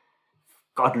sige,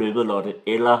 godt løbet, Lotte,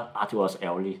 eller du er også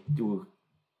ærgerlig,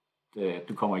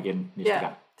 du kommer igen næste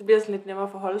gang. Det bliver sådan lidt nemmere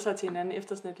at forholde sig til hinanden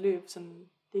efter sådan et løb, sådan,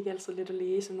 det er ikke altid lidt at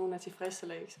læse, om nogen er tilfreds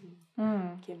eller ikke. Sådan,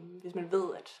 hvis man ved,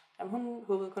 at hun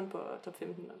håbede kun på top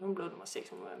 15, og hun blev nummer 6,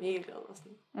 hun var mega glad. Og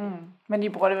sådan. Men I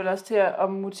bruger det vel også til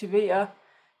at motivere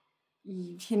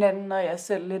i hinanden og jer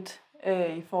selv lidt,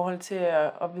 i forhold til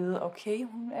at vide, okay,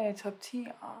 hun er i top 10,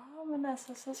 men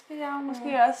altså, så skal jeg jo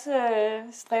måske også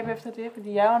stræbe efter det,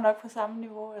 fordi jeg er jo nok på samme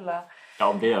niveau, eller...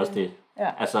 Jo, men det er også det.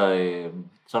 Ja. Altså,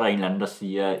 så er der en eller anden, der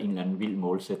siger en eller anden vild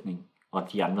målsætning,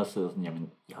 og de andre sidder sådan,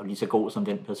 jamen, jeg er jo lige så god som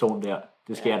den person der.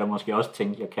 Det skal jeg da måske også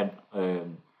tænke, jeg kan.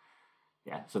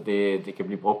 Så det kan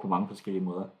blive brugt på mange forskellige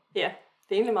måder. Ja,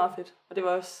 det er egentlig meget fedt. Og det var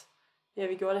også,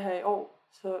 vi gjorde det her i år,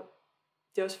 så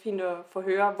det er også fint at få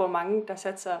høre, hvor mange der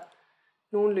satte sig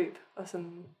nogle løb. Og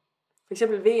sådan, for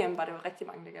eksempel VM var det jo rigtig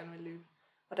mange, der gerne ville løbe.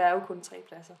 Og der er jo kun 3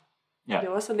 pladser. Ja. Det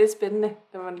er også lidt spændende,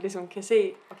 når man ligesom kan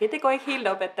se, okay, det går ikke helt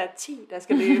op, at der er 10, der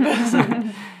skal løbe.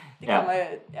 Det kommer,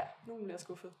 nogen bliver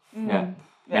skuffet. Ja.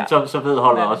 Men så ved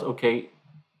holdet også, okay,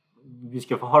 vi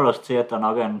skal forholde os til, at der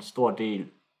nok er en stor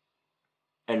del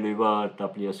af løbere, der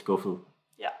bliver skuffet.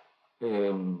 Ja.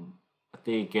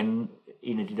 Det er igen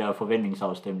en af de der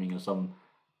forventningsafstemninger, som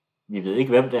vi ved ikke,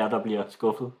 hvem det er, der bliver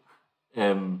skuffet.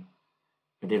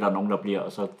 Men det er der nogen, der bliver,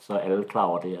 og så er alle klar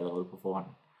over det allerede på forhånd.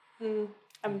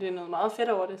 Jamen, det er noget meget fedt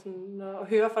over det, sådan, at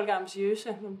høre folk er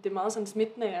ambitiøse. Det er meget sådan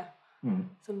smittende og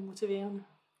sådan motiverende.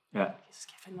 Ja. Okay, så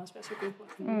skal jeg fandme også være så god på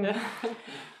det.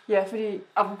 Ja, fordi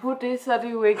apropos det, så er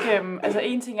det jo ikke... altså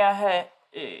en ting er at have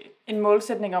en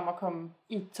målsætning om at komme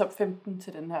i top 15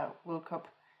 til den her World Cup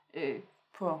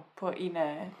på en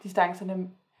af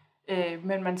distancerne.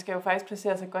 Men man skal jo faktisk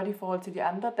placere sig godt i forhold til de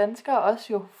andre danskere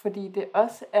også jo, fordi det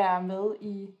også er med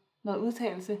i noget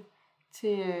udtalelse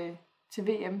til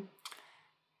VM.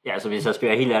 Ja, altså hvis jeg skal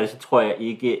være helt ærlig, så tror jeg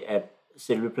ikke, at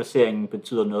selve placeringen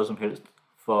betyder noget som helst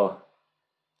for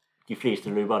de fleste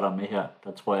løbere, der er med her.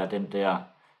 Der tror jeg, at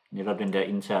netop den der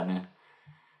interne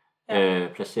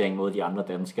placering mod de andre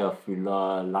danskere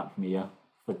fylder langt mere,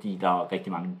 fordi der er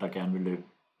rigtig mange, der gerne vil løbe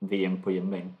VM på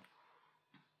hjemmebane.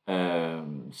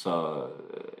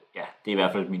 Det er i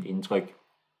hvert fald mit indtryk.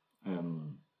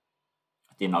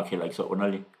 Det er nok heller ikke så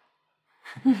underligt,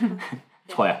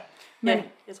 tror jeg. Men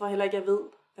jeg tror heller ikke, jeg ved,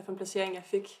 hvad for en placering jeg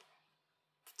fik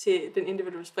til den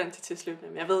individuelle sprint til tidsløbende.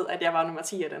 Men jeg ved, at jeg var nummer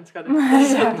 10 af danskerne. Det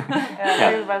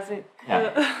kan vi bare se.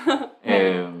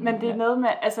 Ja. Men det er noget med,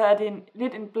 altså er det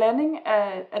lidt en blanding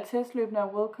af testløbende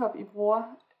og World Cup, I bruger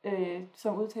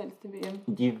som udtalelse til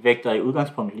VM? De vægter i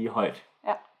udgangspunktet lige højt.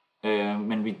 Ja.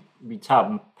 Men vi tager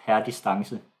dem per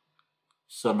distance.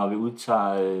 Så når vi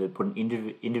udtager på den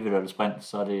individuelle sprint,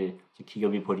 så kigger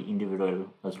vi på de individuelle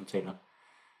resultater.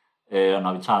 Og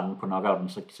når vi tager den på knockouten,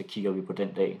 så kigger vi på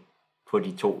den dag, på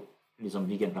de 2 ligesom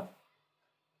weekender.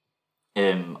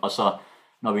 Og så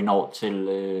når vi når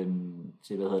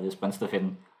til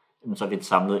sprintstafetten, så er det et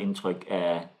samlet indtryk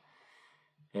af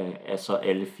så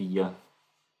alle 4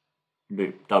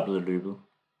 løb, der er blevet løbet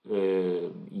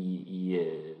i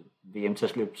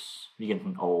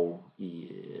VM-testløbsweekenden og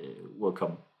i World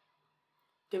Cup.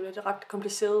 Det er jo et ret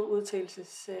kompliceret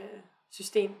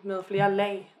udtalelsessystem med flere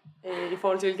lag i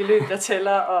forhold til hvilke løb der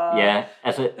tæller. Og...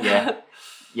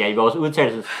 Ja, i vores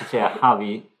udtalelseskriterier har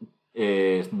vi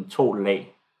sådan 2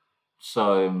 lag.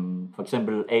 Så for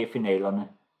eksempel A-finalerne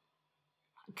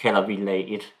kalder vi lag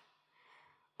 1,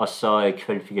 og så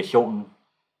kvalifikationen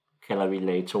kalder vi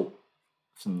lag 2.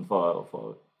 Sådan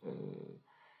og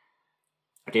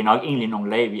det er nok egentlig nogle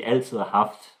lag, vi altid har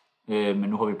haft, men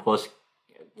nu har vi prøvet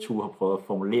at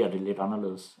formulere det lidt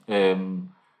anderledes,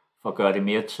 for at gøre det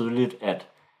mere tydeligt, at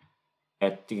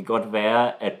det kan godt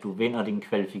være, at du vinder din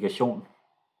kvalifikation,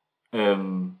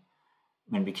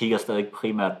 men vi kigger stadig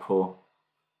primært på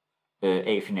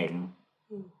A-finalen,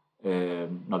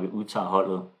 når vi udtager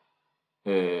holdet,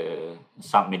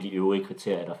 sammen med de øvrige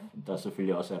kriterier, der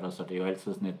selvfølgelig også er der, så det er jo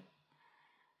altid sådan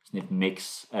et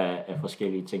mix af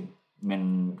forskellige ting.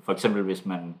 Men for eksempel hvis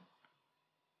man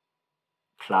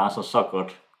klarer sig så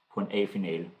godt på en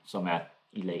A-finale, som er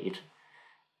i lag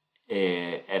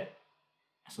 1, at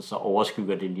altså, så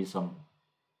overskygger det ligesom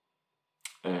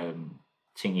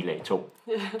ting i lag 2.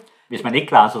 Hvis man ikke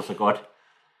klarer sig så godt,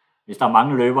 hvis der er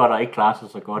mange løbere, der ikke klarer sig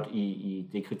så godt i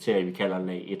det kriterie, vi kalder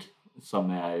lag 1, som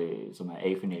er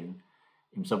A-finalen,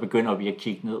 så begynder vi at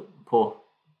kigge ned på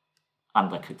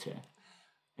andre kriterier.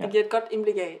 Det giver et godt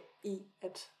indblik af,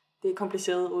 at det er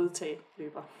kompliceret udtag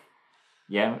løber.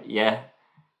 Ja.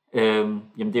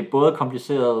 Jamen det er både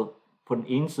kompliceret på den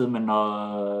ene side, men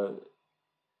når,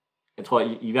 jeg tror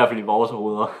i hvert fald i vores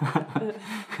hoveder,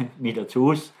 mit og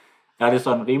Tues, der er det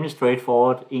sådan rimelig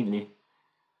straightforward egentlig.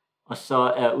 Og så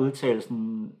er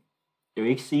udtalelsen, jeg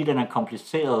vil ikke sige, at den er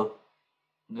kompliceret,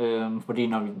 fordi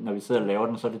når vi sidder og laver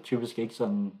den, så er det typisk ikke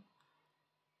sådan,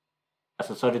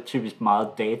 altså så er det typisk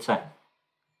meget data.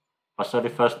 Og så er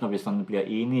det først, når vi sådan bliver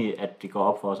enige, at det går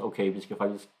op for os, okay, vi skal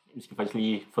faktisk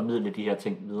lige formidle de her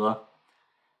ting videre.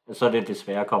 Og så er det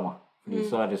svære kommer. Fordi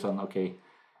så er det sådan, okay,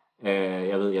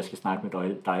 jeg ved, jeg skal snakke med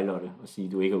dig, Lotte, og sige,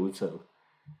 at du ikke er udtaget.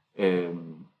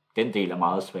 Den del er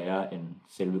meget sværere end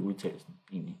selve udtalelsen,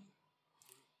 egentlig.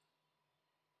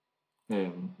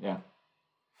 Ja.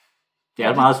 Det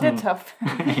er meget sådan... Det er tough.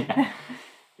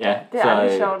 ja, det er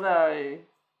aldrig sjovt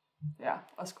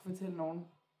at skulle fortælle nogen,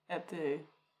 at de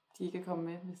ikke kan komme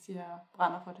med, hvis de har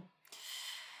brænder for det.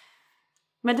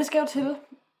 Men det skal jo til.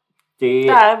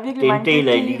 Der er virkelig det er en del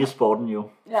af elitesporten jo.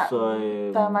 Ja, så,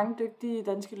 der er mange dygtige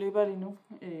danske løbere lige nu,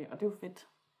 og det er jo fedt.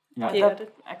 Ja. Og der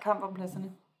er kamp om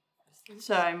pladserne.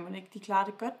 Så må ikke de klarer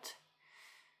det godt.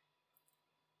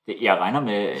 Jeg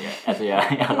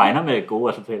regner med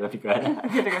gode resultater, de gør det.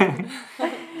 Okay, det gør det.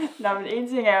 Nå, men en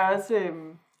ting er også,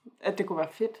 at det kunne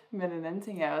være fedt, men en anden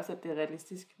ting er også, at det er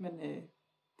realistisk. Men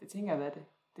det tænker jeg, hvad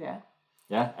det er.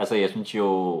 Ja, altså jeg synes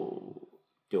jo,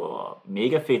 det var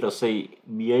mega fedt at se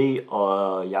Miri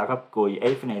og Jakob gå i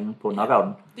A-finalen på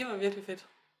knockouten. Det var virkelig fedt.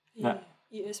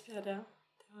 I Esbjerg der.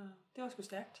 Det var sgu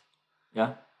stærkt. Ja,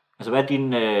 altså hvad er din,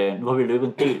 nu har vi løbet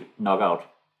en del knockout,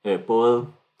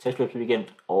 både testløbsweekend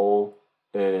og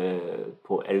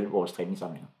på alle vores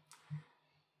træningssamlinger.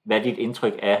 Hvad er dit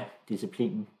indtryk af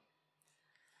disciplinen?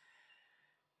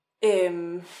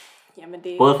 Jamen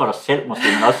det... Både for dig selv måske,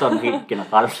 men også sådan helt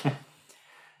generelt.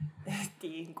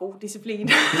 Det er en god disciplin.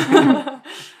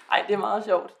 Ej, det er meget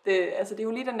sjovt. Det er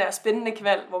jo lige den der spændende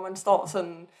kval, hvor man står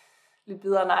sådan lidt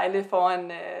videre negle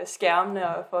foran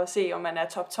skærmene og for at se, om man er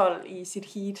top 12 i sit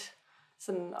heat.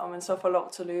 Sådan, og man så får lov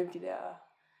til at løbe de der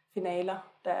finaler,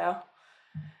 der er.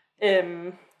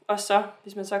 Og så,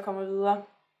 hvis man så kommer videre,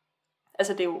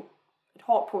 altså det er jo et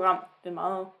hårdt program, det er en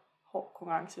meget hård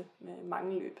konkurrence med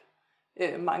mange løb,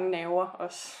 mange nerver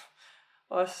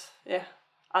også ja,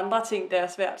 andre ting, der er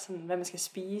svært, sådan hvad man skal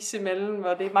spise imellem,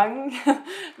 og det er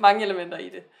mange elementer i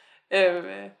det.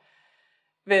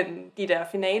 Men de der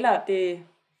finaler, det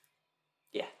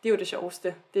er jo det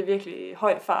sjoveste. Det er virkelig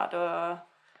høj fart og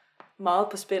meget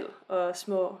på spil, og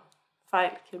små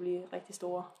fejl kan blive rigtig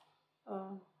store.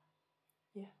 Og,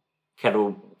 ja.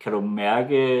 Kan du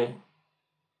mærke,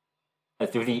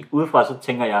 altså det er fordi, udefra så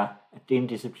tænker jeg, at det er en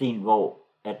disciplin, hvor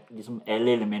at ligesom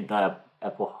alle elementer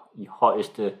er i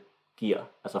højeste gear,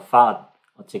 altså fart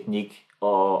og teknik,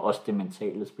 og også det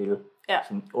mentale spil,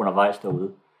 sådan undervejs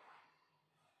derude.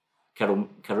 Kan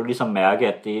du ligesom mærke,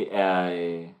 at det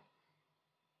er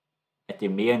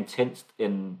mere intenst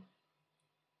end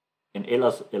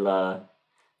ellers, eller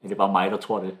er det bare mig, der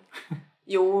tror det?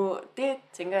 Jo, det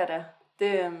tænker jeg da.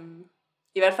 Det,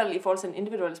 i hvert fald i forhold til en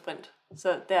individuel sprint,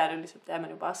 så der er det jo ligesom, der er man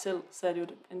jo bare selv, så er det jo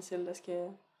en selv, der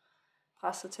skal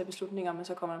presse og tage beslutninger, men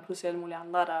så kommer der pludselig alle mulige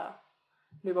andre, der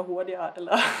løber hurtigere,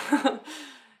 eller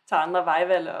tager andre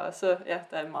vejvalg, og så, ja,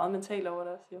 der er meget mentalt over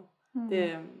det også, jo.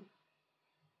 Det,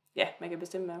 ja, man kan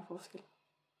bestemme med en forskel.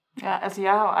 Ja, altså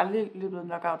jeg har jo aldrig løbet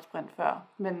knockout sprint før,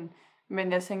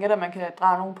 men jeg tænker, at man kan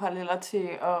drage nogle paralleller til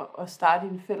at starte i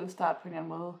en fælles start på en eller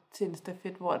anden måde til en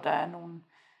stafet, hvor der er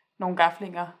nogle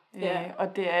gaflinger. Ja.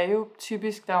 Og det er jo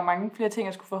typisk, der er jo mange flere ting,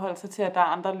 at skulle forholde sig til, at der er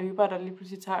andre løbere, der lige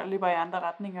pludselig løber i andre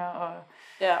retninger.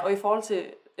 Ja, og i forhold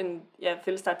til en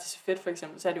fælles start til stafet for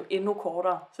eksempel, så er det jo endnu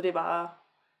kortere, så det er bare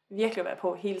virkelig at være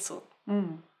på hele tiden.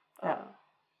 Ja.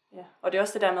 Og det er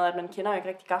også det der med, at man kender jo ikke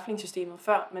rigtig gaflingssystemet,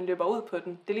 før man løber ud på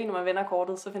den. Det er lige når man vender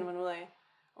kortet, så finder man ud af,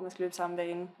 om man skal løbe samme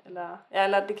bane.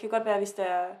 Eller det kan godt være, hvis der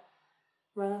er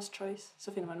runner's choice,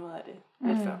 så finder man ud af det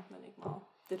lidt før, men ikke meget.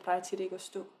 Det plejer tit ikke at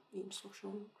stå i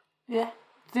instruktionen. Ja,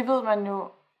 det ved man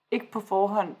jo ikke på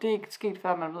forhånd. Det er ikke sket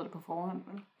før, man ved det på forhånd.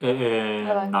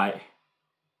 Nej.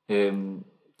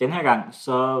 Den her gang,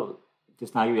 så det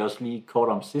snakkede vi også lige kort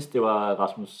om sidst, det var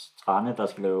Rasmus Trane, der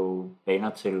skal lave baner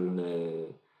til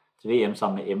VM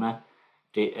sammen med Emma.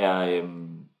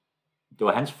 Det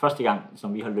var hans første gang,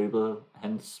 som vi har løbet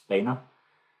hans baner.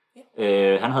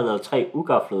 Han havde lavet 3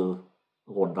 ugaflede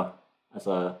runder.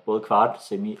 Altså både kvart,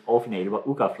 semi og finale var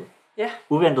ugaflet. Ja.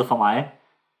 Uventet for mig.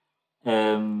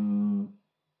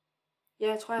 Ja,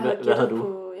 jeg tror,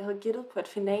 jeg havde gættet på, at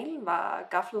finalen var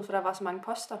gaflet, for der var så mange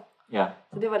poster. Ja.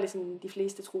 Så det var ligesom de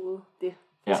fleste troede det.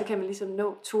 Ja. Så kan man ligesom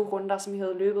nå 2 runder, som vi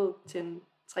havde løbet til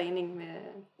træning med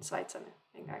schweizerne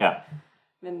engang. Ja.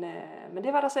 Men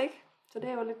det var der så ikke. Så det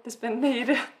er jo lidt det spændende i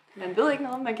det. Man ved ikke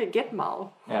noget, man kan gætte meget.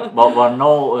 Ja.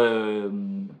 Hvornår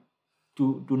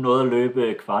du nåede at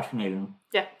løbe kvartfinalen?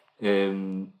 Ja.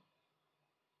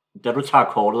 Da du tager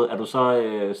kortet, er du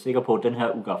så sikker på, at den her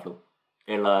er ugaflet?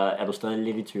 Eller er du stadig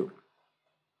lidt i tvivl?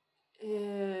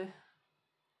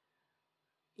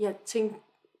 Jeg tænkte...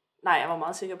 Nej, jeg var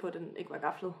meget sikker på, at den ikke var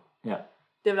gaflet. Ja.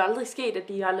 Det er vel aldrig sket, at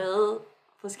de har lavet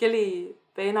forskellige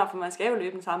baner, for man skal jo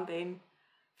løbe den samme bane.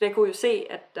 For jeg kunne jo se,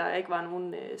 at der ikke var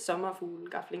nogen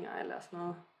sommerfuglegaflinger eller sådan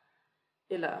noget.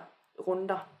 Eller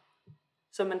runder.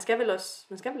 Så man skal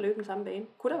vel løbe den samme bane.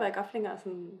 Kunne der være gaflinger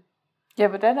sådan... Ja,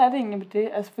 hvordan er det egentlig med det?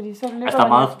 Altså, fordi så løber Altså, der er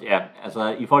meget, ja, altså,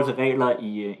 i forhold til regler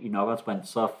i knockout sprint,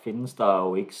 så findes der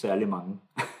jo ikke særlig mange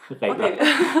regler. Okay.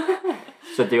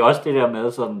 Så det er jo også det der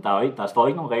med, sådan, der står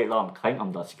ikke nogen regler omkring,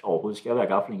 om der overhovedet skal være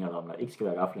gaflinger, eller om der ikke skal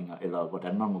være gaflinger, eller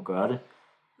hvordan man må gøre det.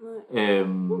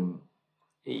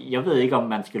 Jeg ved ikke, om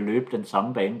man skal løbe den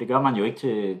samme bane. Det gør man jo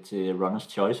ikke til Runner's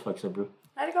Choice, for eksempel.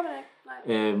 Nej, det gør man ikke.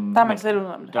 Der har man selv ud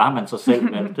om det. Der har man så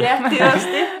selv valgt det. Ja, det er også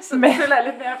det. Så det føler jeg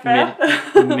lidt mere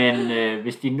fair. Men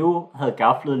hvis de nu havde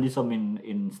gaflet ligesom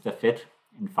en stafet,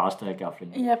 en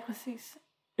fastdag-gafling. Ja, præcis.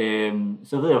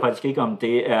 Så ved jeg faktisk ikke, om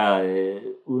det er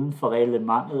uden for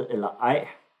reglementet eller ej.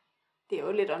 Det er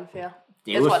jo lidt unfair.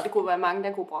 Jeg tror, det kunne være mange,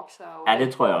 der kunne brokke sig over. Ja,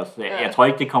 det tror jeg også. Jeg tror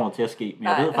ikke, det kommer til at ske. Men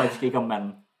jeg ved faktisk ikke,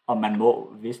 om man må,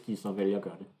 hvis de så vælger at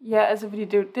gøre det. Ja, altså fordi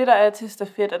det er jo det, der er til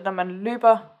stafet, at når man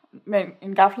løber med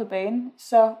en gaflet bane,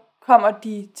 så kommer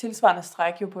de tilsvarende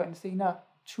stræk jo på en senere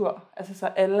tur. Altså så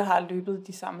alle har løbet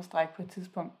de samme stræk på et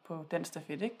tidspunkt på den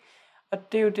stafet, ikke?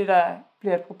 Og det er jo det, der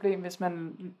bliver et problem, hvis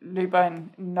man løber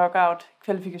en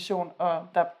knockout-kvalifikation, og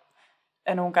der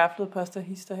er nogle gaflede poster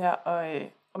hister her,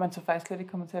 og man så faktisk slet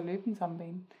ikke kommer til at løbe den samme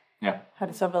bane. Ja. Har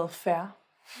det så været fair?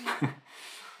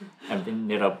 Jamen, det er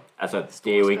netop, altså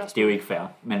det er jo ikke fair,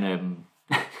 men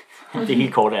det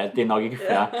helt kort er, at det er nok ikke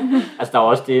fair. Altså der er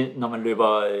også det, når man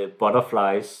løber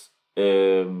butterflies,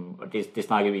 og det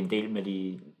snakkede vi en del med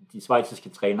de schweiziske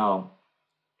trænere om,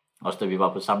 også da vi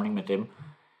var på samling med dem,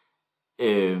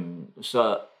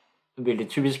 så vil det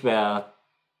typisk være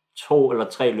 2 eller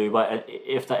 3 løbere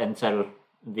efter antal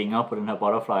vinger på den her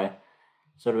butterfly,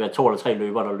 så vil det være 2 eller 3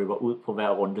 løbere, der løber ud på hver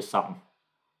runde sammen.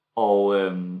 Og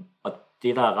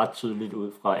det, der er ret tydeligt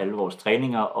ud fra alle vores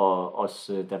træninger, og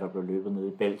også da der blev løbet nede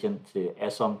i Belgien til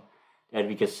Assom, er, at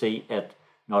vi kan se, at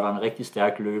når der er en rigtig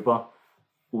stærk løber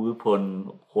ude på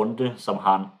en runde, som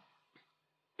har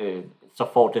så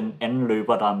får den anden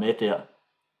løber, der er med der,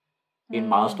 en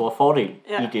meget stor fordel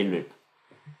i det løb.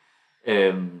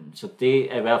 Så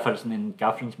det er i hvert fald sådan en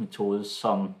gaflingsmetode,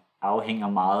 som afhænger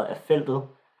meget af feltet,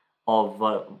 og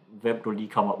hvem du lige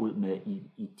kommer ud med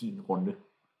i din runde.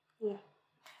 Ja.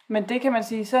 Men det kan man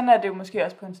sige, sådan er det jo måske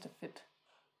også på en stafet.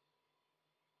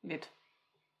 Lidt.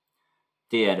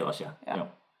 Det er det også, ja. Ja.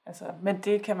 Altså, men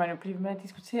det kan man jo blive med at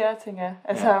diskutere, tænker jeg.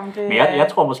 Altså, om det men jeg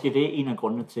tror måske, det er en af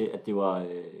grundene til, at det var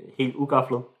helt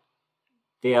ugaflet.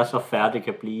 Det er så fair, det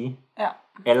kan blive. Ja.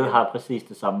 Alle har præcis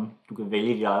det samme. Du kan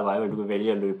vælge dit eget vej, eller du kan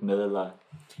vælge at løbe med. Eller...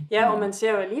 Ja, og man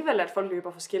ser jo alligevel, at folk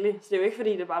løber forskelligt. Så det er jo ikke,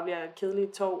 fordi det bare bliver et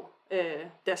kedeligt tog.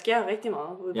 Der sker jo rigtig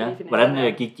meget ude på de finaler.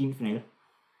 Hvordan gik din finale?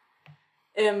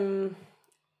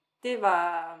 Det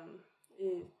var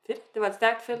fedt. Det var et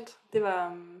stærkt felt. Det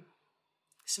var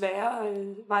svære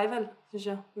vejvalg, synes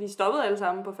jeg. Vi stoppede alle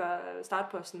sammen på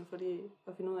startposten, fordi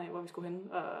at finde ud af, hvor vi skulle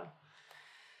hen. Og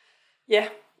ja,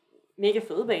 mega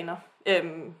fede baner.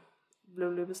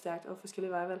 Blev løbet stærkt og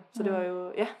forskellige vejvalg. Så det var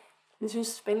jo, ja, jeg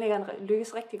synes, banelæggeren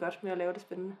lykkedes rigtig godt med at lave det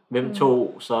spændende. Hvem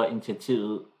tog så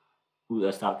initiativet ud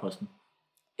af startposten?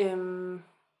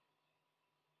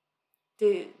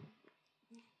 Det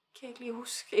kan jeg ikke lige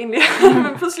huske egentlig.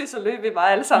 Men pludselig så løb vi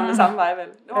bare alle sammen det samme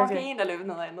vejvalg. Det var måske en, der løb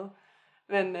noget andet.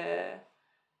 Men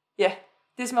ja,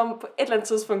 det er som om på et eller andet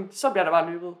tidspunkt, så bliver der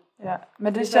bare løbet. Ja,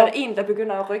 men det så er der en, der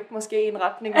begynder at rykke måske i en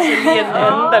retning, og så lige en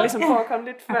anden, der ligesom prøver at komme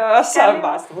lidt før, og så er det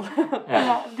bare afsted.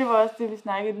 Ja, det var også det, vi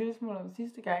snakkede en lille smule om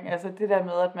sidste gang. Altså det der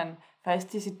med, at man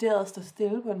faktisk decideret står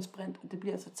stille på en sprint, og det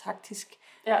bliver så taktisk,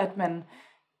 at man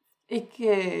ikke,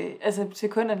 altså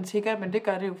sekunderne tikker, men det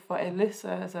gør det jo for alle, så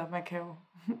altså, man kan jo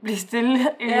blive stille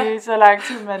i så lang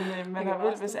tid, man har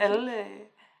vel,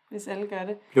 hvis alle gør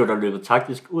det. Blev der løbet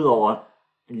taktisk ud over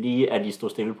lige at I stod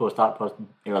stille på startposten?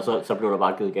 Eller så blev der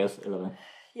bare givet gas, eller hvad?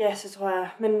 Ja, så tror jeg.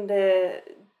 Men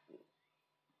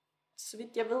så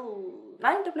vidt jeg ved...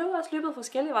 Nej, der blev også løbet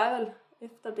forskellige vejvalg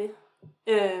efter det.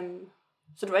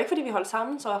 Så det var ikke, fordi vi holdt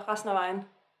sammen så resten af vejen.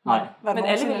 Nej. Men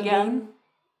alle ville gerne...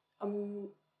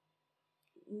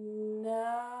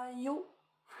 Jo.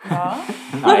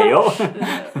 Nej, jo.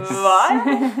 Var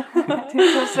jeg? Det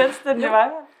er så selvstændig vej.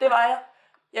 Det var jeg.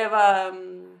 Jeg var,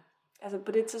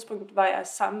 på det tidspunkt var jeg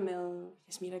sammen med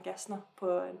Jasmina Gassner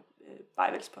på en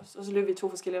vejvalgspost, og så løb vi 2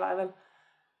 forskellige vejvalg.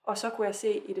 Og så kunne jeg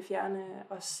se i det fjerne,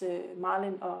 også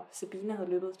Marlin og Sabine havde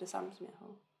løbet det samme, som jeg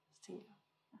havde. Så tænkte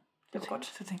jeg, det var godt.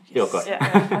 Så tænkte jeg, Det var godt.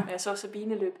 Ja, jeg så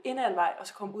Sabine løb ind ad en vej, og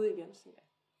så kom ud igen. Så tænkte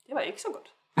jeg, det var ikke så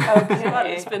godt. Okay. Det var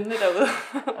lidt spændende derude.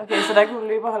 Okay, så der kunne du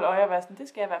løbe og holde øje og være sådan, det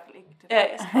skal jeg i hvert fald ikke. Det Ja,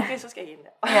 okay, så skal jeg ind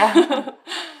der. Ja.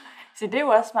 Så det er jo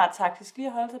også smart taktisk, lige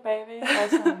at holde tilbage ved, og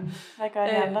sådan, hvad gør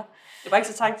de andre? Det var ikke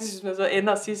så taktisk, hvis man så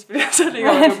ender sidst, fordi så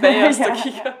ligger man jo bag os og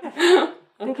kigger.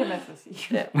 Det kan man så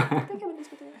sige. Ja, det kan man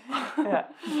diskutere. Ja.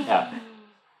 Ja.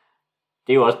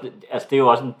 Det er jo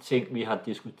også en ting, vi har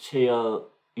diskuteret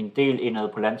en del indad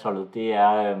på landsholdet. Det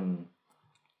er,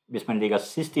 hvis man ligger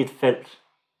sidst i et felt,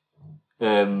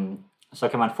 så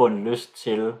kan man få en lyst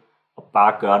til at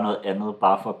bare gøre noget andet,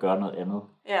 bare for at gøre noget andet.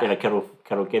 Ja. Eller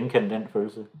kan du genkende den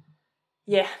følelse?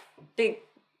 Ja, det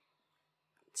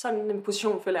sådan en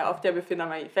position føler jeg ofte, jeg befinder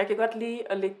mig i. For jeg kan godt lide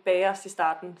at ligge bagerst i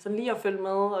starten. Så lige at følge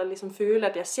med og ligesom føle,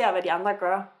 at jeg ser, hvad de andre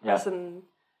gør. Ja. Og sådan,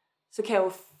 så kan jeg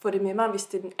jo få det med mig, hvis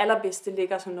det er den allerbedste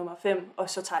ligger som nummer 5, og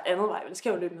så tager et andet vej. Det skal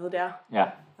jeg jo løbe med der. Ja.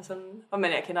 Og sådan, men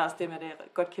jeg kender også det med, at jeg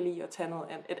godt kan lide at tage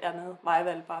et andet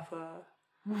vejvalg, bare for at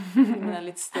man er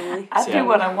lidt stedig. I do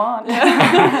what I want.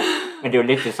 Men det er jo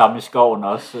lidt det samme i skoven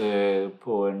også,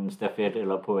 på en stafet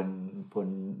eller på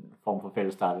en form for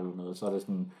fællesstart eller noget. Så er det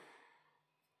sådan,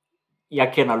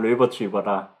 jeg kender løbertyper,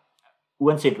 der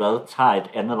uanset hvad, tager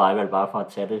et andet vejvalg bare for at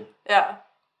tage det. Ja,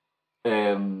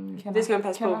 Det det skal man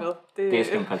passe på med.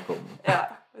 skal man passe på med. Ja,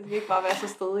 man skal ikke bare være så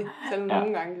stedig, selvom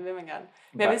nogle gange, det vil man gerne.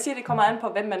 Men jeg vil sige, at det kommer an på,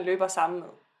 hvem man løber sammen med.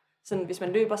 Sådan, hvis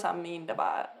man løber sammen med en, der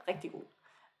bare er rigtig god.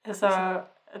 Altså,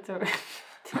 det var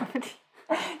fordi,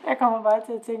 jeg kommer bare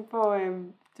til at tænke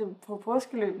på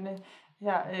påskeløbene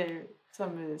her,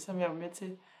 som jeg var med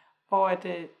til, hvor at,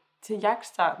 til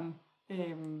jagtstarten,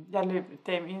 jeg løb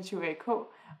dame 21 AK, og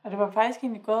det var faktisk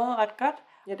egentlig gået ret godt.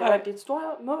 Ja, det var dit store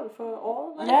mål for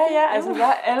året. Ja, altså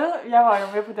jeg var jo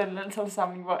med på den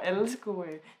landsholdssamling, hvor alle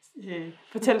skulle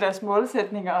fortælle deres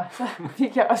målsætninger, og så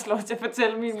fik jeg også lov til at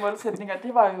fortælle mine målsætninger.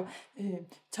 Det var jo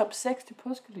top 6 til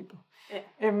påskeløbet.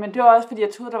 Ja. Men det var også, fordi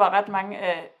jeg troede, der var ret mange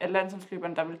af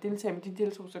landsholdsløberne, der ville deltage, men de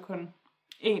deltog så kun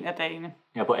en af dagene.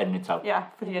 Ja, på anden etape. Ja,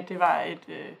 fordi at det var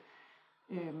et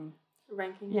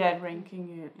ranking. Ja, et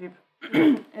ranking-løb.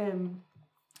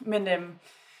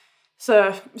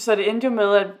 Så det endte jo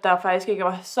med, at der faktisk ikke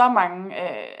var så mange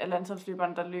af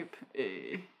landsholdsløberne, der løb.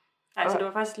 Nej, så det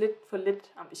var faktisk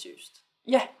lidt ambitiøst.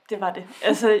 Ja, det var det.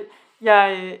 Altså,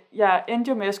 jeg endte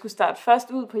jo med at skulle starte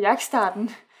først ud på jagtstarten.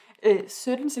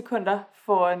 17 sekunder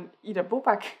foran Ida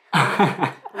Bobak.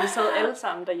 Vi sad alle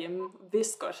sammen derhjemme,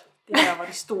 vidste godt, det her var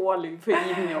det store løb for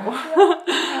Iden i år.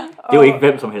 Det er jo ikke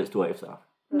hvem som helst, du er efter.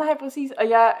 Nej, præcis. Og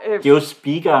jeg, det er jo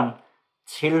speakeren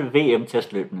til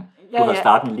VM-testløbene. Du har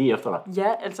starten lige efter dig.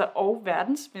 Ja, altså og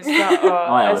verdensmester.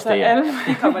 Og altså alle.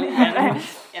 Det kommer lige i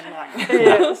anden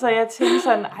rang. Så jeg tænkte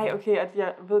sådan, okay, at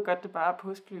jeg ved godt, det bare er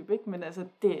påskeløb, ikke? Men altså,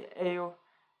 det er jo...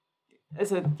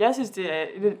 Altså, jeg synes, det er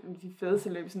et af de fedeste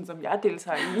løb, sådan, som jeg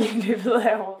deltager i løbet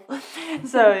af året.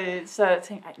 Så jeg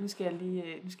tænkte, nu skal jeg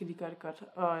lige gøre det godt.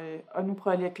 Og nu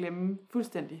prøver jeg lige at glemme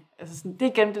fuldstændig. Altså, sådan, det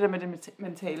er igen det der med det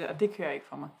mentale, og det kører ikke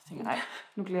for mig. Så tænkte jeg,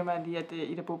 nu glemmer jeg lige, at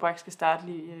Ida Bobak skal starte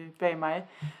lige bag mig.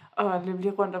 Og løbe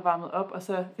lige rundt og varmet op, og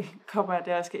så kommer jeg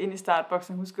der og skal ind i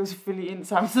startboksen. Hun skal jo selvfølgelig ind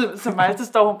samtidig som mig, så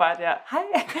står hun bare der. Hej,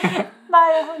 nej,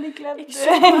 jeg har lige glemt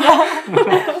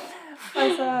det. Og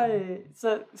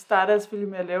så starter jeg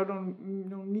selvfølgelig med at lave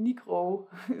nogle mini-kroge,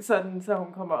 sådan, så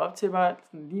hun kommer op til mig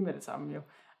sådan lige med det samme jo.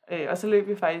 Og så løb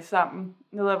vi faktisk sammen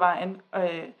ned ad vejen,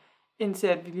 indtil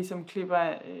at vi ligesom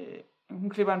hun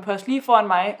klipper en post lige foran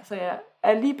mig, så jeg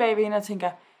er lige bagved hende og tænker...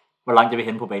 Hvor langt er vi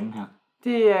henne på banen her?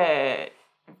 Det er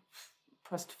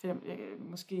post 5,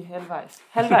 måske halvvejs.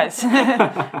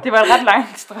 Det var et ret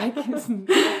langt stræk, sådan,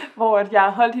 hvor at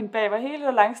jeg holdt hende bag mig hele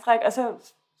det lange stræk, og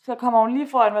så kommer hun lige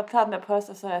foran mig og tager den der post,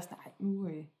 og så er jeg sådan, nu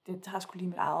det tager sgu lige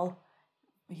mit eget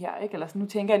her, ikke? Eller sådan, nu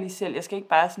tænker jeg lige selv, jeg skal ikke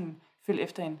bare sådan følge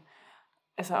efter hende.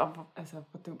 Altså,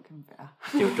 hvor dumt kan man være?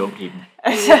 Det er jo dumt i den.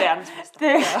 Altså, det er verdensmester. Det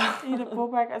er Ida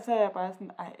Bobak, og så er jeg bare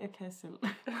sådan, jeg kan selv.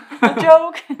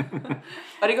 Joke!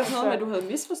 Og det går sådan noget med, at du havde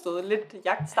misforstået lidt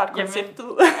jagtstartkonceptet.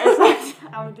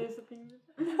 Jamen, det er så pinligt.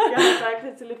 Jeg har sagt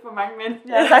det til lidt for mange mennesker.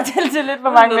 Jeg har sagt det til lidt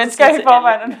for mange mennesker i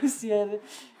forvejen, og nu siger jeg det.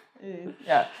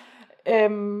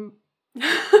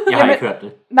 Jeg har ikke hørt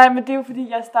det. Nej, men det er jo fordi,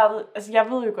 jeg startede... Altså,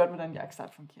 jeg ved jo godt, hvordan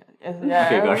jagtstart fungerer. Altså,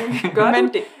 okay, godt. Gør du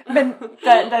det? Men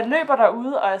da jeg løber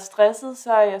derude og er stresset,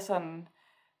 så er jeg sådan...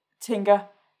 Tænker,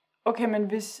 okay, men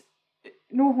hvis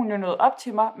nu er hun jo nået op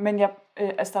til mig, men jeg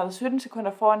er startet 17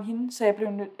 sekunder foran hende, så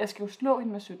jeg skal jo slå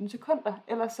hende med 17 sekunder,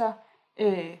 ellers så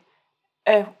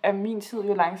er min tid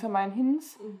jo langsommere end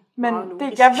hendes. Men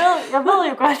det, jeg ved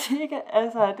jo godt ikke,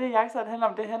 altså det jagtsat handler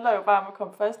om, det handler jo bare om at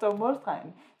komme først over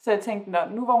målstregen. Så jeg tænkte,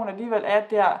 nu hvor hun alligevel er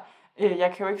der,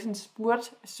 jeg kan jo ikke sådan spurte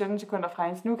 17 sekunder fra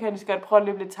hende, så nu kan jeg lige så godt prøve at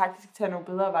løbe lidt taktisk til at nogle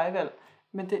bedre vejvalg.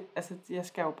 Men det, altså, jeg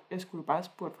skulle jo bare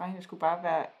spurte fra hende, jeg skulle bare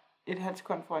være et halvt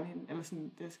sekund foran hende, eller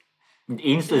sådan,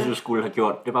 det eneste, du skulle have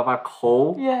gjort, det var bare at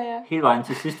kroge hele vejen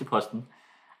til sidste posten.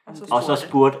 Og så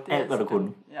spurgte alt, hvad du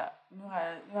kunne. Ja, nu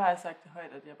har jeg sagt det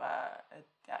højt, at jeg bare, at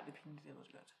det er pinligt, jeg ved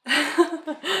det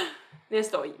godt.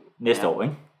 Næste år, Næste år,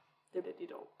 ikke? Det bliver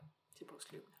dit år til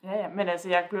påskeløbet. Ja, men altså,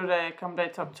 jeg kom der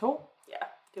i top 2. Ja,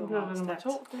 det var meget nummer 2.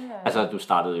 Altså, du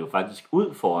startede jo faktisk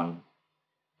ud foran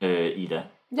Ida.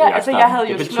 Ja, altså, jeg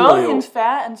havde jo slået hendes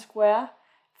fair and square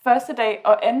første dag,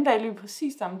 og anden dag løb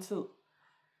præcis samme tid.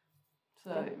 Så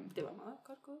det var meget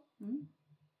godt gået.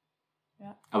 Ja.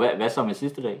 Og hvad så med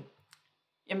sidste dag?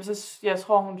 Jamen, så jeg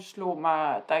tror, hun slog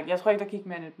mig. Jeg tror ikke, der gik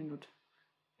mere end 1 minut.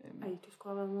 Ej, du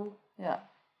skulle have været med. Ja,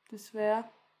 desværre.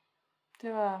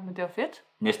 Men det var fedt.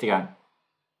 Næste gang?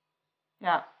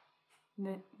 Ja,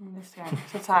 næste gang.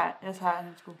 Så tager jeg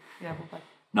hende sgu. Ja,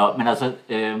 Nå, men altså...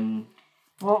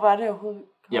 Hvor var det overhovedet?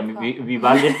 Jamen, vi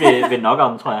var lidt ved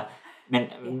knockouten, tror jeg.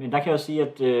 Men der kan jeg jo sige,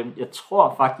 at jeg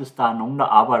tror faktisk, der er nogen, der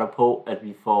arbejder på, at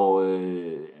vi får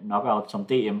knockout som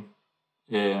DM.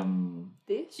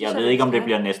 Jeg ved ikke, om det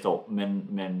bliver næste år,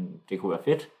 men det kunne være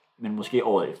fedt. Men måske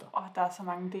året efter. Der er så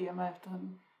mange DM'er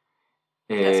efterhånden.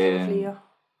 Der skal være flere.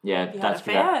 Ja, vi har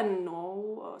færre end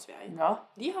Norge og Sverige. Nå.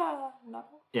 De har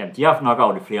knockout. Ja, de har haft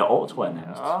knockout i flere år, tror jeg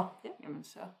nærmest. Ja. Jamen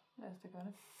så, lad os det gøre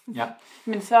det. Ja.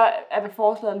 Men så er det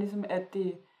forslaget ligesom,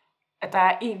 at der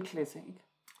er 1 klasse, ikke?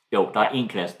 Jo, der er 1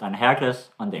 klasse. Der er en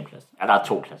herreklasse og en dameklasse. Ja, der er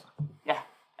 2 klasser. Ja,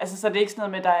 altså så det er ikke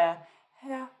sådan noget med, at der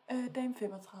er dame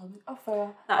 35 og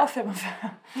 40 og 45.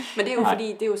 Men det er jo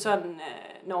fordi, det er jo sådan,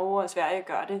 Norge og Sverige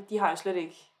gør det. De har jo slet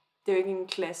ikke, det er jo ikke en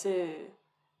klasse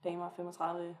damer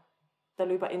 35, der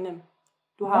løber NM.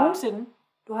 Du har nogensinde.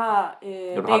 Du har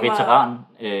veteran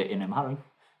NM, har du ikke?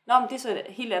 Nå, men det er så et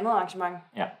helt andet arrangement.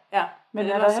 Ja. Men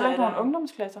er der heller ikke nogen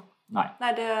ungdomsklasser?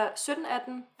 Nej, det er 17,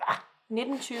 18,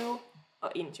 19, 20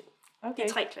 og 21. Okay. Det er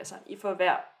 3 klasser for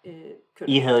hver køn.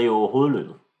 I havde jo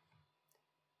hovedløbet.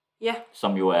 Ja.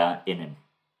 Som jo er NM.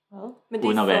 Hvad? Men det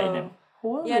uden at være NM.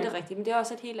 Ja, det er rigtigt, men det er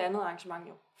også et helt andet arrangement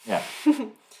jo. Ja.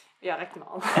 Ja, rigtig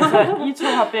meget. Altså, I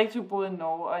 2 har begge 2 boet i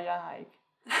Norge, og jeg har ikke.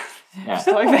 Ja.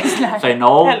 Forstår ikke, hvad I snakker. Så i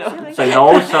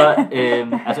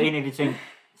Norge, altså en af de ting,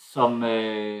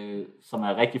 som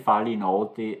er rigtig farlige i Norge,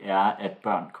 det er, at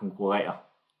børn konkurrerer.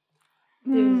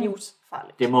 Det er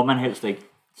livsfarligt. Det må man helst ikke.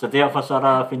 Så derfor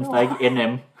findes der ikke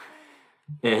NM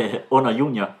under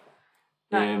junior.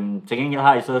 Til gengæld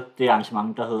har I så det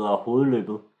arrangement, der hedder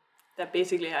hovedløbet. Der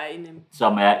basically er NM.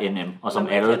 Som er NM, og som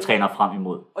alle træner frem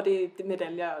imod. Og det er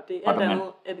medaljer, og det er alt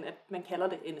andet, end at man kalder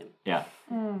det NM. Ja.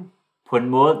 På en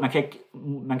måde,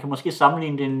 man kan måske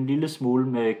sammenligne det en lille smule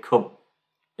med KUM.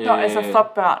 Altså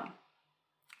for børn.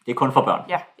 Det er kun for børn.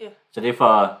 Ja. Så det er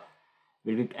for,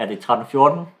 er det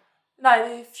 13-14? Nej,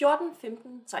 det er 14,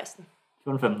 15, 16.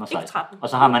 14, 15 og 16. Ikke 13. Og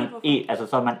så har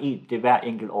man det er hver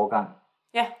enkelt årgang.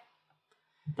 Ja.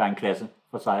 Der er en klasse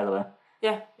for sig, eller hvad?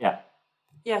 Ja.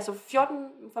 Ja, så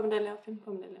 14 for medaljer, 15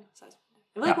 for medaljer, 16.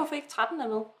 Jeg ved ikke, hvorfor ikke 13 er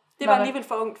med. Det var alligevel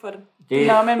for ungt for dem.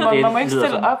 Men man må ikke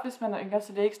stille op, hvis man er yngre,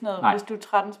 så det er ikke sådan noget, hvis du er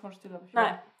 13, så må du stille op.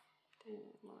 Nej, det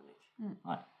må man ikke.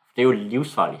 Nej, det er jo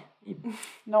livsfarligt.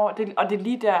 Og det er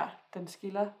lige der, den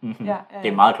skiller. Mm-hmm. Ja.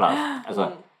 Det er meget klart.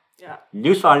 Altså,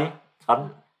 livsfarligt, 13,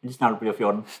 lige snart du bliver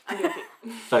 14,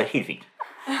 så er det helt fint.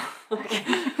 Okay.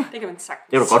 Det kan man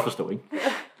sagtens. Det kan du godt forstå, ikke?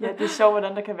 Ja, det er sjovt,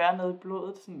 hvordan der kan være noget i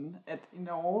blodet, sådan at i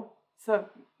Norge, så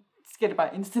skal det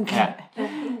bare instant. Ja,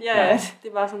 det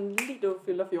er bare sådan, lige du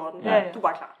fylder 14, du er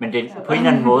bare klar. Men det, på en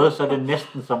eller anden måde, så er det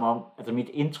næsten som om, altså mit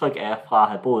indtryk er fra at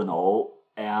have boet i Norge,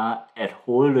 er, at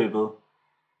hovedløbet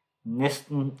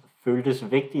næsten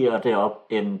føltes vigtigere derop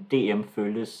end DM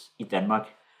føltes i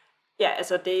Danmark. Ja,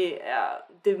 altså det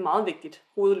er meget vigtigt,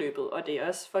 hovedløbet, og det er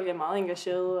også, folk er meget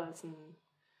engagerede og sådan.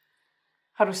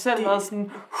 Har du selv været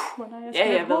sådan,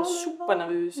 jeg har været super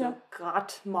nervøs og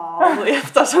grædt meget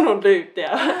efter sådan nogle løb der.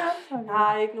 Okay. Jeg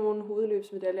har ikke nogen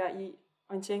hovedløbsmedaljer i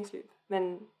orienteringsløb,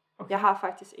 men jeg har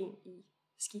faktisk en i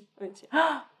ski-orientering.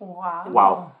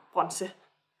 Wow. Bronze.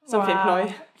 Som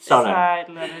 15-årig. Sådan.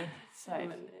 Sejt.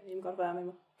 Men I må godt være med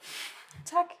mig.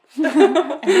 Tak.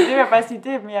 Det vil jeg bare sige,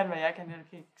 det er mere end hvad jeg kan. Jeg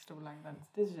kan ikke stå på langdans.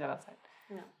 Det synes jeg er ret sejt.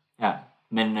 Ja,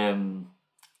 men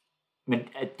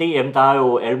DM, der er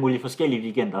jo alle mulige forskellige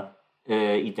weekender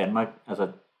i Danmark.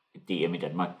 Altså, DM i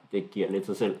Danmark. Det giver lidt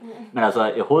sig selv. Men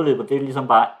altså, hovedløbet, det er ligesom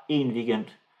bare en weekend.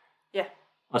 Ja.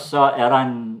 Og så er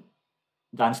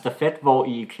der en stafet, hvor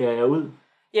I klæder jer ud.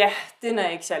 Ja, den er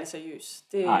ikke særlig seriøs.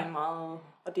 Det er Nej. meget...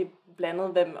 Og det er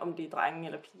blandet, om det er drenge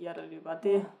eller piger, der løber.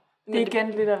 Det er igen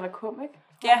lidt af vakuum, ikke?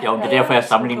 Ja, Jo, det er derfor, jeg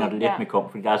sammenligner det lidt Ja. med kom,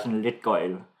 fordi der er sådan lidt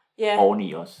gøjl ja.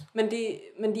 oveni også.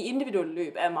 Men de individuelle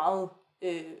løb er meget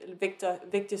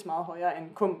vægtes meget højere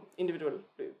end kun individuelle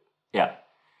løb. Ja.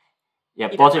 Ja,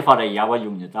 bortset fra da jeg var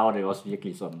junior, der var det også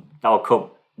virkelig sådan, der var kom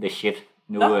the shit.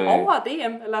 Nu, Over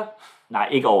DM, eller? Nej,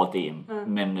 ikke over DM,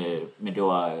 men det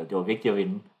var vigtigt at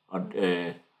vinde, og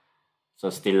så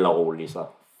stille og roligt, så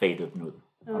fadede den ud.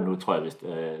 Og nu tror jeg vist,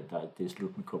 det er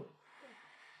slut med kom.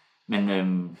 Men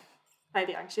nej,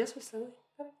 det arrangeres vist stadig.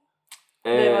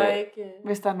 Det var ikke...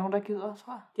 Hvis der er nogen, der gider,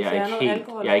 tror jeg. Jeg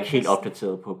er ikke helt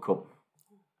opdateret på kom.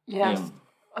 Ja,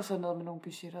 og så noget med nogle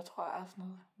budgetter, tror jeg, og sådan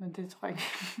noget. Men det tror jeg ikke,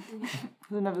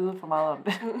 uden at vide for meget om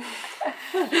det.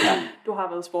 Ja. Du har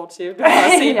været sportschef. Du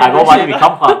har set Nej, hvor var det, vi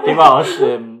kom fra? Det var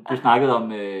også, du snakkede om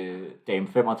dame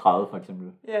 35 for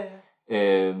eksempel. Ja.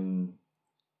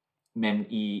 Men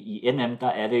i NM, der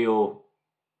er det jo,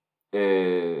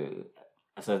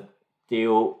 altså, det er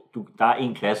jo, der er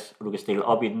en klasse, og du kan stille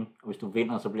op i den, og hvis du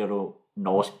vinder, så bliver du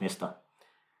norsk mester.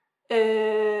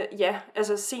 Ja,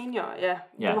 altså senior, ja.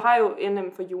 Ja. Du har jo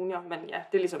NM for junior, men ja,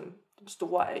 det er ligesom, det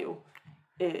store er jo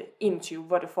 21,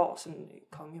 hvor du får sådan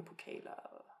kongepokaler.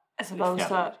 Altså hvad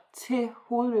så til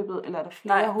hovedløbet, eller er der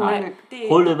flere hovedløb? Nej,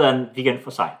 hovedløbet er en weekend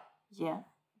for sig. Ja.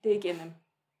 Det er ikke NM.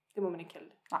 Det må man ikke kalde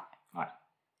det. Nej.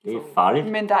 Det er farligt.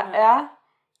 Men der er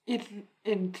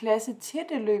en klasse til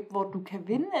det løb, hvor du kan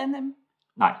vinde NM?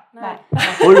 Nej. Nej.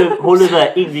 Hovedløbet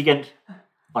er en weekend,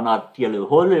 og når de har løbet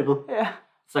hovedløbet,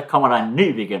 så kommer der en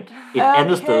ny weekend et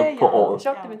andet sted på året.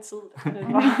 Sjovt, det med tid.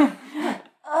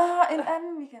 En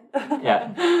anden weekend. Ja.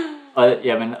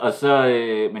 Og så,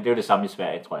 men det er jo det samme i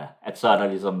Sverige, tror jeg. At så er der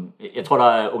ligesom, jeg tror der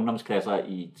er ungdomsklasser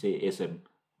til SM.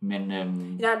 Men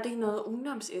ja, det er noget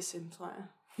ungdoms-SM, tror jeg.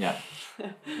 Ja.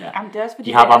 Jamen, det er også, fordi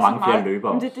de har bare så mange meget, flere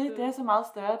løbere. Men det er så meget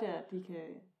større der, at det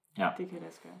kan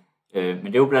lade sig gøre. Men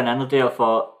det er jo blandt andet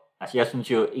derfor, altså jeg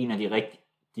synes jo, en af de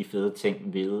rigtig fede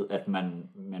ting ved, at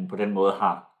man på den måde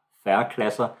har færre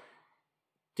klasser,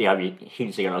 det har vi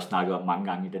helt sikkert også snakket om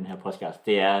mange gange i den her podcast,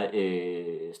 det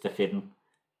er stafetten,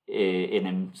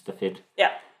 NM-stafet,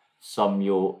 som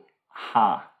jo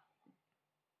har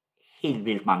helt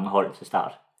vildt mange hold til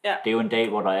start. Ja. Det er jo en dag,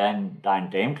 hvor der er en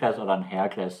dameklasse, og der er en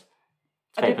herreklasse.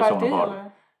 3 personer på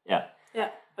holdet. Ja,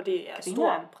 og det er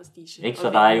stor prestige. Ikke? Så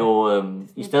der er jo,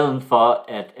 i stedet for,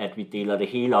 at vi deler det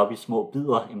hele op i små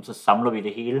bidder, jamen, så samler vi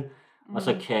det hele, og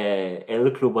så kan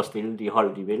alle klubber stille de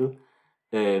hold, de vil,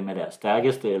 med deres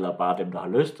stærkeste, eller bare dem, der har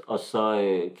lyst, og så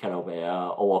kan der jo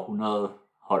være over 100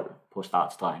 hold på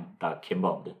startstregen, der kæmper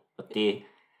om det. Og det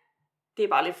er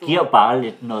bare lidt giver bare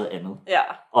lidt noget andet. Ja.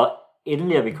 Og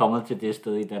endelig er vi kommet til det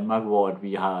sted i Danmark, hvor at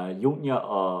vi har junior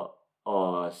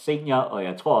og senior, og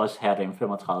jeg tror også her dame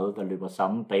 35, der løber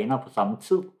samme baner på samme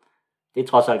tid. Det er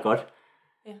trods alt godt.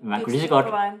 Ja, men man kunne lige så godt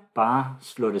bare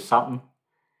slå det sammen,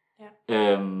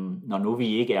 når nu vi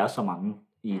ikke er så mange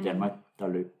i Danmark, der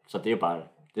løb. Så det er bare,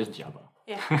 det synes jeg bare.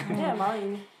 Ja, det er jeg meget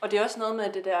enig. Og det er også noget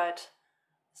med det der, at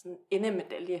sådan en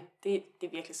NM-medalje, det er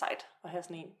virkelig sejt at have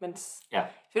sådan en. Mens jeg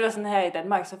føler sådan her i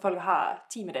Danmark, så folk har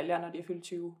 10 medaljer, når de er fyldt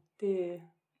 20. Det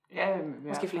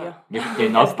måske flere. Det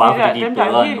er nok bare, fordi de er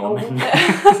bedre end nordmænd.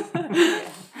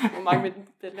 Hvor mange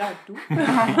medaljer har du?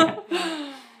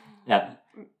 Ja.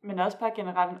 Men også bare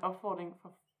generelt en opfordring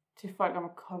til folk om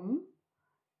at komme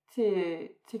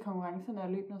til konkurrencerne og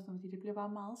løbe noget sådan, fordi det bliver bare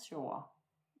meget sjovere,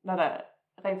 når der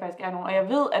rent faktisk er nogen. Og jeg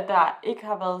ved, at der ikke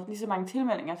har været lige så mange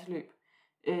tilmeldinger til løb.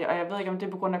 Og jeg ved ikke, om det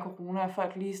er på grund af corona, at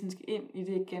folk lige sådan skal ind i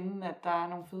det igen, at der er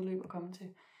nogle fede løb at komme til.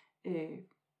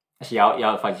 Altså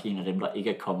jeg er faktisk en af dem, der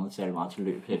ikke er kommet særlig meget til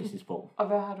løb her de sidste år. Og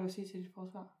hvad har du at sige til dit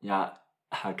forsvar? Jeg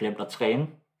har glemt at træne.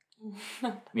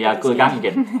 Men jeg er gået i gang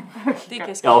igen.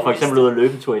 Jeg var for eksempel ude at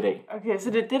løbe en tur i dag. Okay,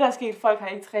 så det er det, der er sket. Folk har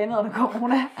ikke trænet under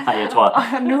corona. Nej, jeg tror.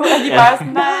 Og nu er de bare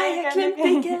sådan, nej, jeg glemte det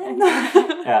igen.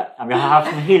 Jamen, jeg har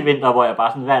haft en hel vinter, hvor jeg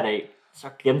bare sådan hver dag, så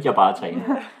glemte jeg bare at træne.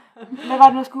 Hvad var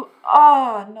det, du skulle?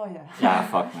 Ja,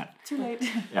 fuck, mand. Too late.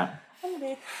 Ja.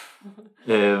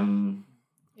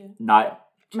 Nej.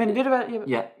 Men ved du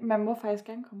hvad, man må faktisk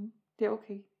gerne komme. Det er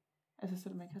okay. Altså,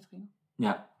 selvom man ikke har trænet.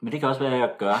 Ja, men det kan også være, at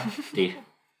jeg gør det.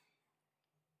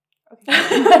 Okay.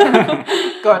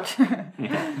 Godt.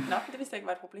 Nå, det vidste ikke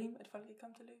var et problem, at folk ikke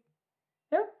kom til løb.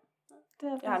 Ja.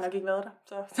 Det er jeg har nok ikke været der,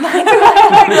 så...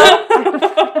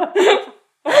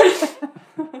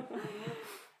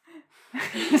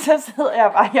 Så sidder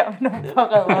jeg bare her med nogle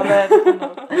forrædere. Hvad er det for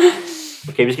noget?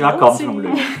 Okay, vi skal nok komme til nogle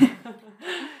løb.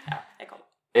 Ja, jeg kommer.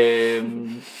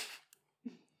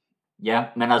 Ja,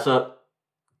 men altså,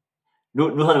 nu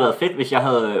havde det været fedt, hvis jeg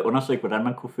havde undersøgt, hvordan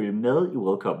man kunne følge med i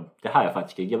World Cup'en. Det har jeg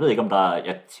faktisk ikke. Jeg ved ikke, om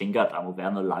jeg tænker, at der må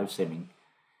være noget livesending.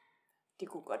 Det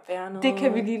kunne godt være noget. Det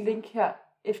kan vi lige linke her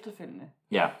efterfølgende.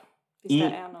 Ja. Hvis der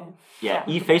er noget. Ja,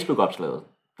 i Facebook-opslaget,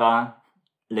 der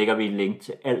lægger vi et link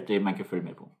til alt det, man kan følge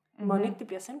med på. Må ikke det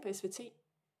bliver sendt på SVT?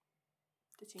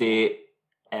 Det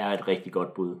er et rigtig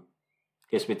godt bud.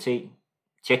 SVT,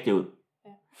 tjek det ud.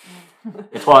 Ja.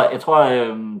 Jeg tror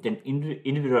den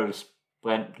individuelle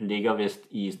sprint ligger vist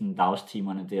i sådan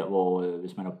dagstimerne der, hvor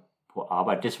hvis man er på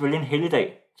arbejde. Det er selvfølgelig en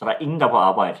helligdag, så der er ingen, der er på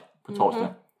arbejde på torsdag.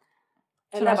 Mm-hmm.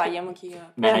 Alle er bare hjemme og kigger.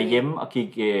 Man er hjemme og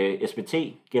kigger SVT,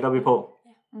 gætter vi på.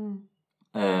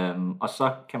 Ja. Og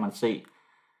så kan man se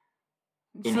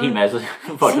en hel masse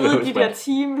folk Sidde de der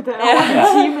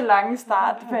time lange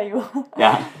startperiode.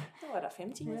 Ja. Så var der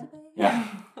 5 timer tilbage. Ja.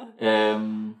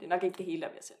 Det er nok ikke det hele, der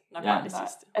bliver sendt. Nok bare det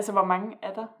sidste. Altså, hvor mange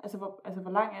er der? Altså,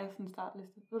 hvor lang er sådan en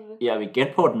startliste? Ved du det? Jeg vil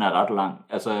gætte på, at den er ret lang.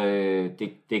 Altså,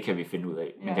 det kan vi finde ud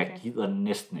af. Men jeg gider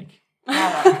næsten ikke.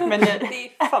 Nej. Men det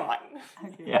er for mange.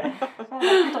 Okay. Ja.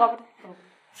 Vi dropper det.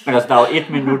 Men altså, der er jo 1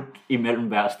 minut imellem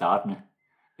hver startende.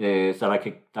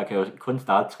 Så der kan jo kun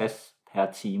starte 60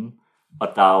 per time. Og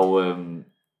der er jo,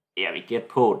 jeg vil gætte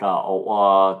på, der er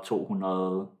over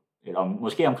 200, eller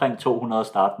måske omkring 200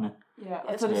 startende. Ja,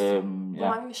 og altså, hvor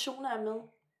mange missioner er med?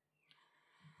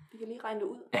 Vi kan lige regne det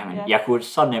ud. Jamen, jeg kunne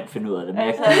så nemt finde ud af det, men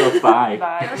jeg gider bare ikke.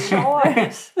 Det er sjovere.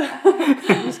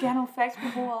 Vi skal have nogle facts på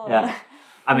bordet. Ja.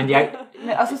 Ej, men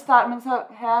og så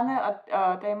herrerne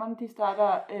og damerne, de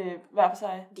starter hver for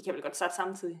sig. De kan vel godt starte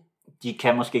samtidig. De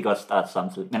kan måske godt starte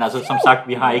samtidig. Men altså, som sagt,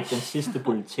 vi har ikke den sidste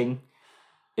bulletin,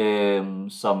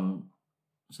 som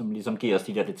ligesom giver os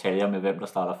de der detaljer med, hvem der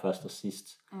starter først og sidst.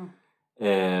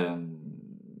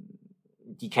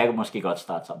 De kan måske godt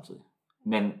starte samtidig.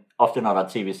 Men ofte, når der er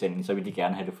tv-sending, så vil de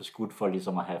gerne have det forskudt for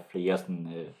ligesom at have flere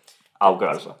sådan,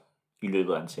 afgørelser i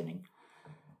løbet af en sending.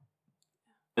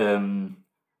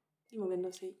 De må vente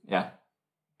og se. Ja.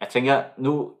 Jeg tænker,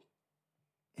 nu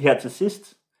her til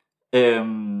sidst,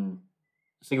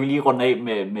 så kan vi lige runde af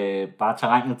med bare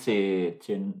terrænet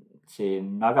til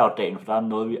knockout-dagen, for der er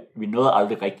noget, vi nåede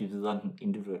aldrig rigtig videre end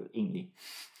individuelt egentlig.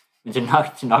 Men til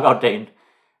knockout-dagen,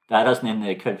 der er der sådan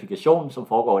en kvalifikation, som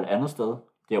foregår et andet sted,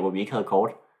 der hvor vi ikke havde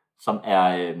kort, som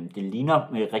er, det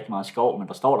ligner med rigtig meget skov, men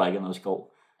der står der ikke noget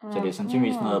skov. Så det er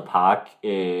sandsynligvis noget park,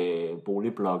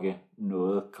 boligblokke,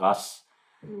 noget græs,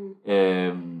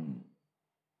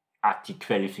 agtig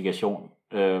kvalifikation.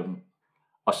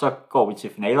 Og så går vi til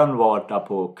finalerne, hvor der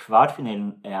på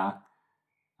kvartfinalen er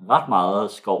ret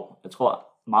meget skov. Jeg tror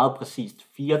meget præcist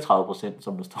 34%,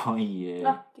 som der står i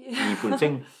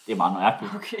bulletinen. Det er meget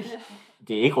nøjagtigt. Okay.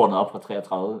 Det er ikke rundet op fra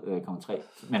 33,3,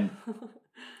 men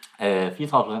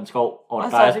 34% skov. Og så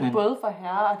der er sådan det både for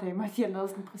herrer og damer, de har lavet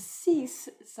sådan præcis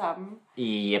samme.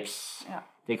 Jeps.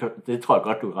 Ja. Det tror jeg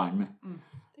godt, du kan regne med.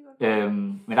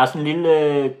 Men der er sådan en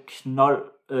lille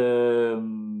knold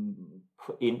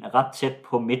ret tæt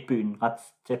på midtbyen, ret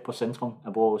tæt på centrum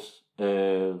af Borås,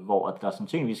 hvor der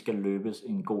sandsynligvis skal løbes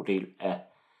en god del af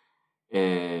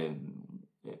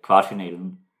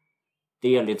kvartfinalen. Det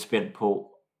er jeg lidt spændt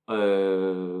på,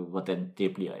 hvordan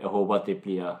det bliver. Jeg håber, det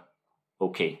bliver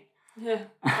okay. Ja,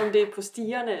 om det er på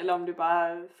stierne, eller om det bare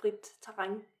er frit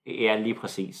terræn. Ja, lige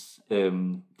præcis.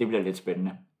 Det bliver lidt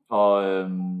spændende. Og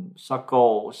så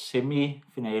går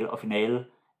semifinale og finale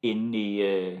inde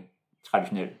i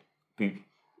traditionel by.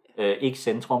 Ikke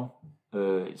centrum,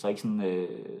 så ikke sådan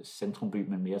centrumby,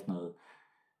 men mere sådan noget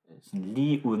sådan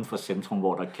lige uden for centrum,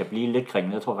 hvor der kan blive lidt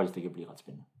kringlet. Jeg tror faktisk, det kan blive ret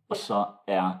spændende. Og så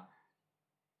er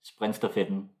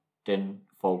sprintstafetten, den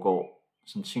foregår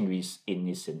sandsynligvis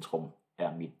inde i centrum,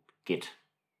 er mit gæt.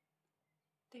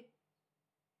 Det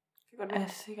kan godt være. Ja,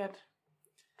 sikkert.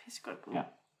 Pissegodt bud. Ja.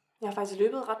 Jeg har faktisk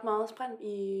løbet ret meget sprint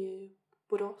i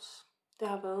Bordeaux. Det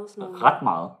har været sådan noget. Ret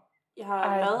meget. Jeg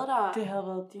har været der det havde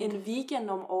været en weekend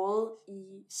om året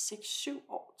i 6-7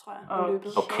 år, tror jeg. Og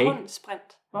løbet Okay. kun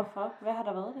sprint. Hvorfor? Hvad har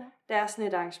der været der? Der er sådan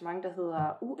et arrangement, der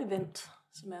hedder U-Event,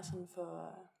 som er sådan for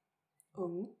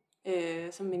unge.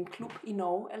 Som en klub i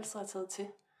Norge altid har taget til.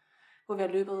 Hvor vi har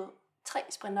løbet 3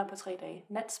 sprinter på 3 dage.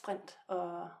 Natsprint,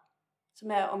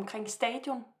 som er omkring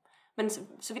stadion. Men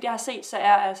så vidt jeg har set, så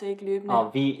er jeg altså ikke løbende.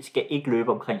 Og vi skal ikke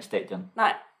løbe omkring stadion.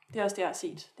 Nej, det er også det, jeg har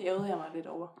set. Det ærgede jeg mig lidt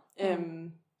over.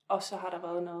 Og så har der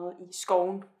været noget i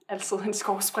skoven. Altid en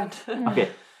skovsprint. Okay.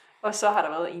 Og så har der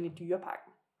været en i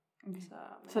dyreparken.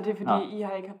 Så det er fordi, I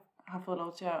har ikke har fået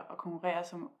lov til at konkurrere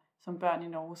som børn i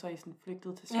Norge, så er I sådan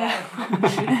flygtet til Sverige.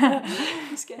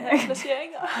 Vi skal have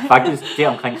placeringer. Faktisk, det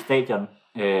omkring stadion,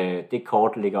 det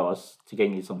kort ligger også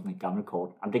tilgængeligt som sådan et gammelt kort.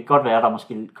 Jamen, det kan godt være, at der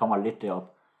måske kommer lidt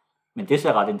derop. Men det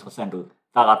ser ret interessant ud.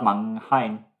 Der er ret mange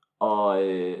hegn og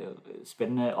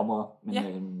spændende områder.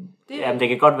 Men det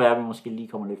kan godt være, at vi måske lige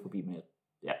kommer lidt forbi med.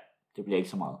 Ja, det bliver ikke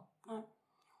så meget. Nej, jeg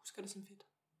husker det som fedt.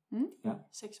 Ja.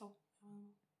 6 år.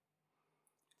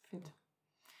 Fedt.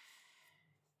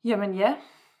 Jamen ja,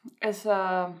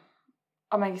 altså,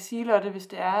 og man kan sige, Lotte, hvis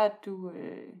det er, at du,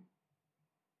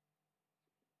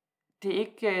 det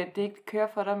ikke kører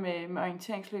for dig med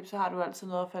orienteringsløb, så har du altid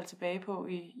noget at falde tilbage på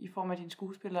i form af din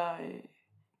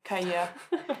skuespillerkarriere,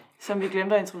 som vi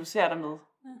glemte at introducere dig med.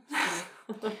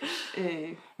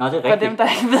 Nå, det er for rigtigt. dem, der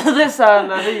ikke ved det, så er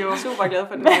Lotte jo Super glad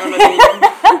for, at du nævner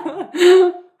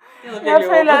det. Jeg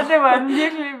føler, at det var en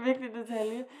virkelig vigtig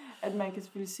detalje, at man kan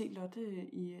selvfølgelig se Lotte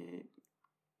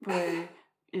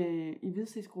i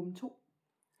Hvidstensgruppen 2.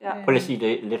 Ja. Prøv lige at sige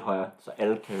det lidt højere, så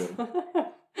alle kan høre det.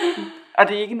 Og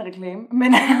det er ikke en reklame,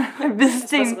 men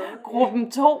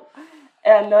Hvidstensgruppen 2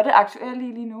 er Lotte aktuel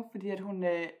i lige nu, fordi at hun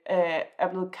er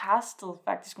blevet castet,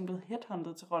 faktisk hun er blevet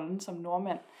headhunted til rollen som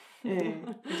nordmand,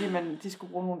 fordi de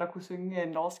skulle bruge nogen, der kunne synge en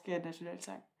norsk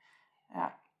nationalsang. Ja,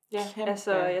 Ja,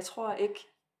 altså jeg tror ikke,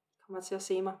 I kommer til at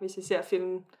se mig, hvis I ser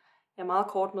filmen. Jeg er meget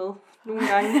kort med nogle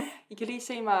gange. I kan lige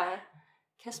se mig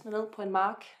kaste mig ned på en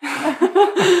mark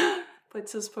på et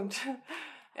tidspunkt.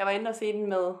 Jeg var inde og se den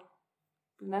med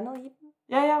blandt andet Iben.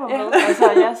 Ja, jeg var med.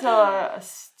 Altså, jeg sad og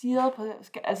stirrede på,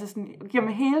 altså sådan, gennem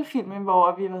hele filmen,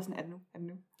 hvor vi var sådan, er det nu?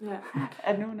 Ja.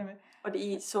 Er det nu, hun er med? Og det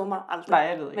I så mig aldrig. Nej,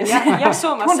 jeg ved ikke. Men jeg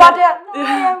så mig hun selv. var der.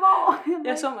 Nej, hvor?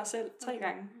 Jeg så mig selv 3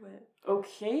 gange.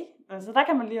 Okay, altså der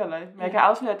kan man lige holde øje. Men jeg kan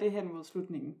afsløre det hen mod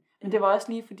slutningen. Men det var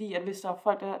også lige fordi, at hvis der var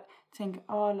folk, der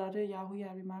tænker, Lotte,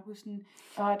 Järvi Markussen,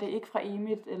 det er ikke fra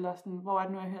Emit, eller sådan, hvor er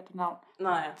det nu, jeg har hørt det navn?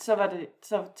 Nej.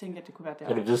 Så tænkte jeg, at det kunne være der.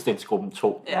 Så er det Hvidstensgruppen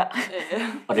 2. Ja.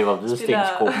 Og det var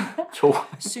Hvidstensgruppen 2.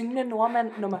 Syngende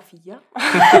nordmand nummer 4.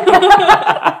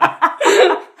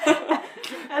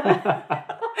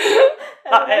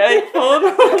 Nej, jeg har ikke fået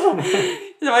det.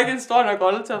 Det var ikke en stor nok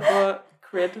rolle til at få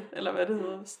cred, eller hvad det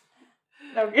hedder.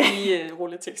 Okay. I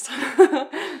rulletekster.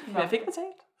 Men jeg fik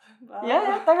betalt. Ja,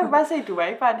 der kan du bare se, at du var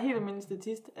ikke bare en helt almindelig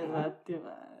statist. Altså, det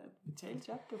var et betalt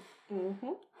job, du.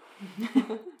 Mm-hmm.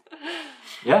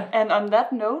 Ja. And on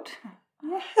that note.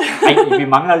 Ej, vi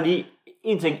mangler lige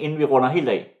en ting, inden vi runder helt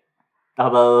af. Der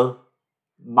har været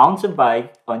mountainbike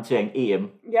orientering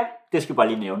EM. Ja. Det skal vi bare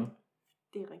lige nævne.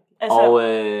 Det er rigtigt. Altså, og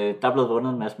der er blevet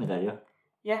vundet en masse medaljer.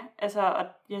 Ja, altså, og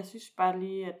jeg synes bare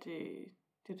lige, at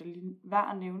det er da lige værd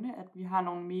at nævne, at vi har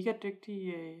nogle mega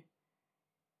dygtige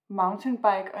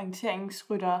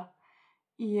mountainbike-orienteringsryttere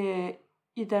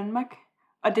i Danmark.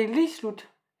 Og det er lige slut.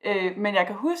 Men jeg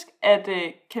kan huske, at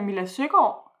Camilla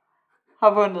Søgaard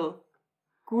har vundet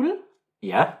guld.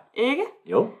 Ja. Ikke?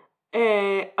 Jo.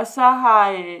 Og så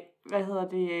har,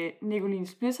 Nicoline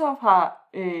Splithoff har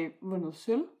vundet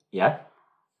sølv. Ja.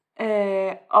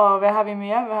 Og hvad har vi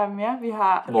mere? Vi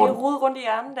har... Kan vi rode rundt i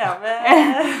hjernen der? Hvad?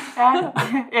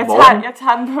 Jeg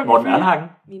tager den på. Morten Ernhagen.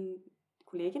 Min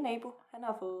kollega-nabo, han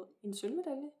har fået en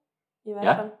sølvmedalje. I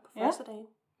hvert fald på første dagen.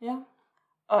 Ja.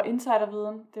 Og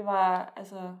insiderviden, det var,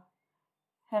 altså...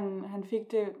 Han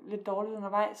fik det lidt dårligt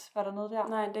undervejs. Var der noget der?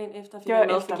 Nej, dagen efter fik jeg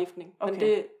madforgiftning. Okay. Men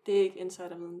det er ikke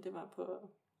insiderviden, det var på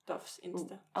Dofs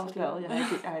Insta. Afsløret, jeg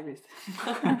har ikke vidst.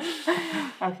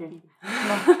 Okay.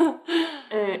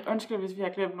 Undskyld, hvis vi har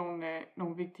glemt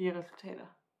nogle vigtige resultater.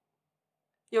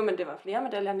 Jo, men det var flere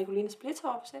medaljer. Nicoline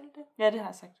Splithoff, sagde det? Ja, det har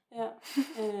jeg sagt. Ja.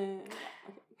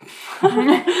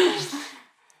 Okay.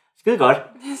 Skide godt.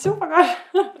 Super godt.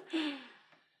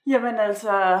 Jamen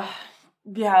altså,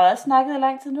 vi har også snakket i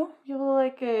lang tid nu. Jeg ved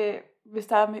ikke, hvis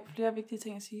der er flere vigtige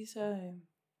ting at sige,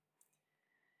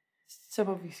 så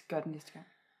må vi gøre det næste gang.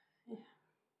 Ja.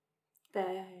 Der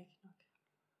er jeg ikke nok.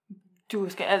 Du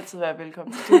skal altid være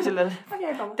velkommen til det. Okay,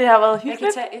 jeg kommer. Det har været hyggeligt. Jeg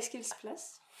kan tage Eskils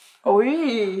plads. Oj,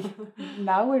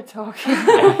 now we're talking.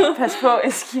 Pas på,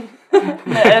 Eskil.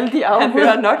 Med alle de afhører. Han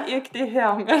hører nok ikke det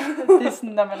her. Det er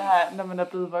sådan, når man er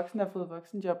blevet voksen og har fået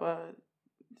voksenjob og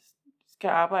skal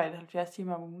arbejde 70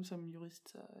 timer om ugen som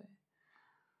jurist, så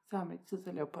har man ikke tid til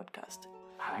at lave podcast.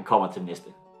 Han kommer til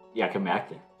næste. Jeg kan mærke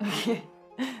det. Okay,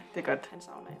 det er godt. Han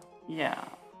savner jeg. Ja,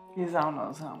 vi savner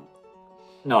også ham.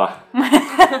 Nå.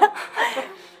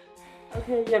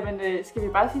 Okay, jamen skal vi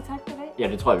bare sige tak for i dag? Ja,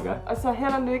 det tror jeg, vi gør. Og så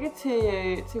held og lykke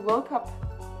til World Cup.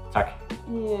 Tak.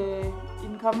 I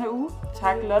den kommende uge.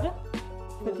 Tak, Lotte.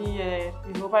 Fordi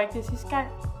vi håber ikke, det er sidste gang,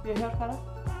 vi har hørt fra dig.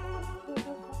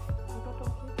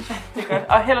 Det er godt.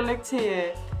 Og held og lykke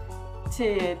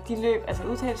til de løb, altså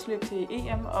udtagelsesløb til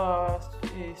EM og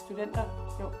studenter.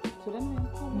 Jo, studenter.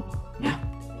 Ja.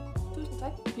 Tusind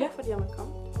tak. Ja, fordi jeg måtte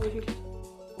komme. Det var hyggeligt.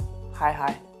 Hej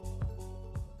hej.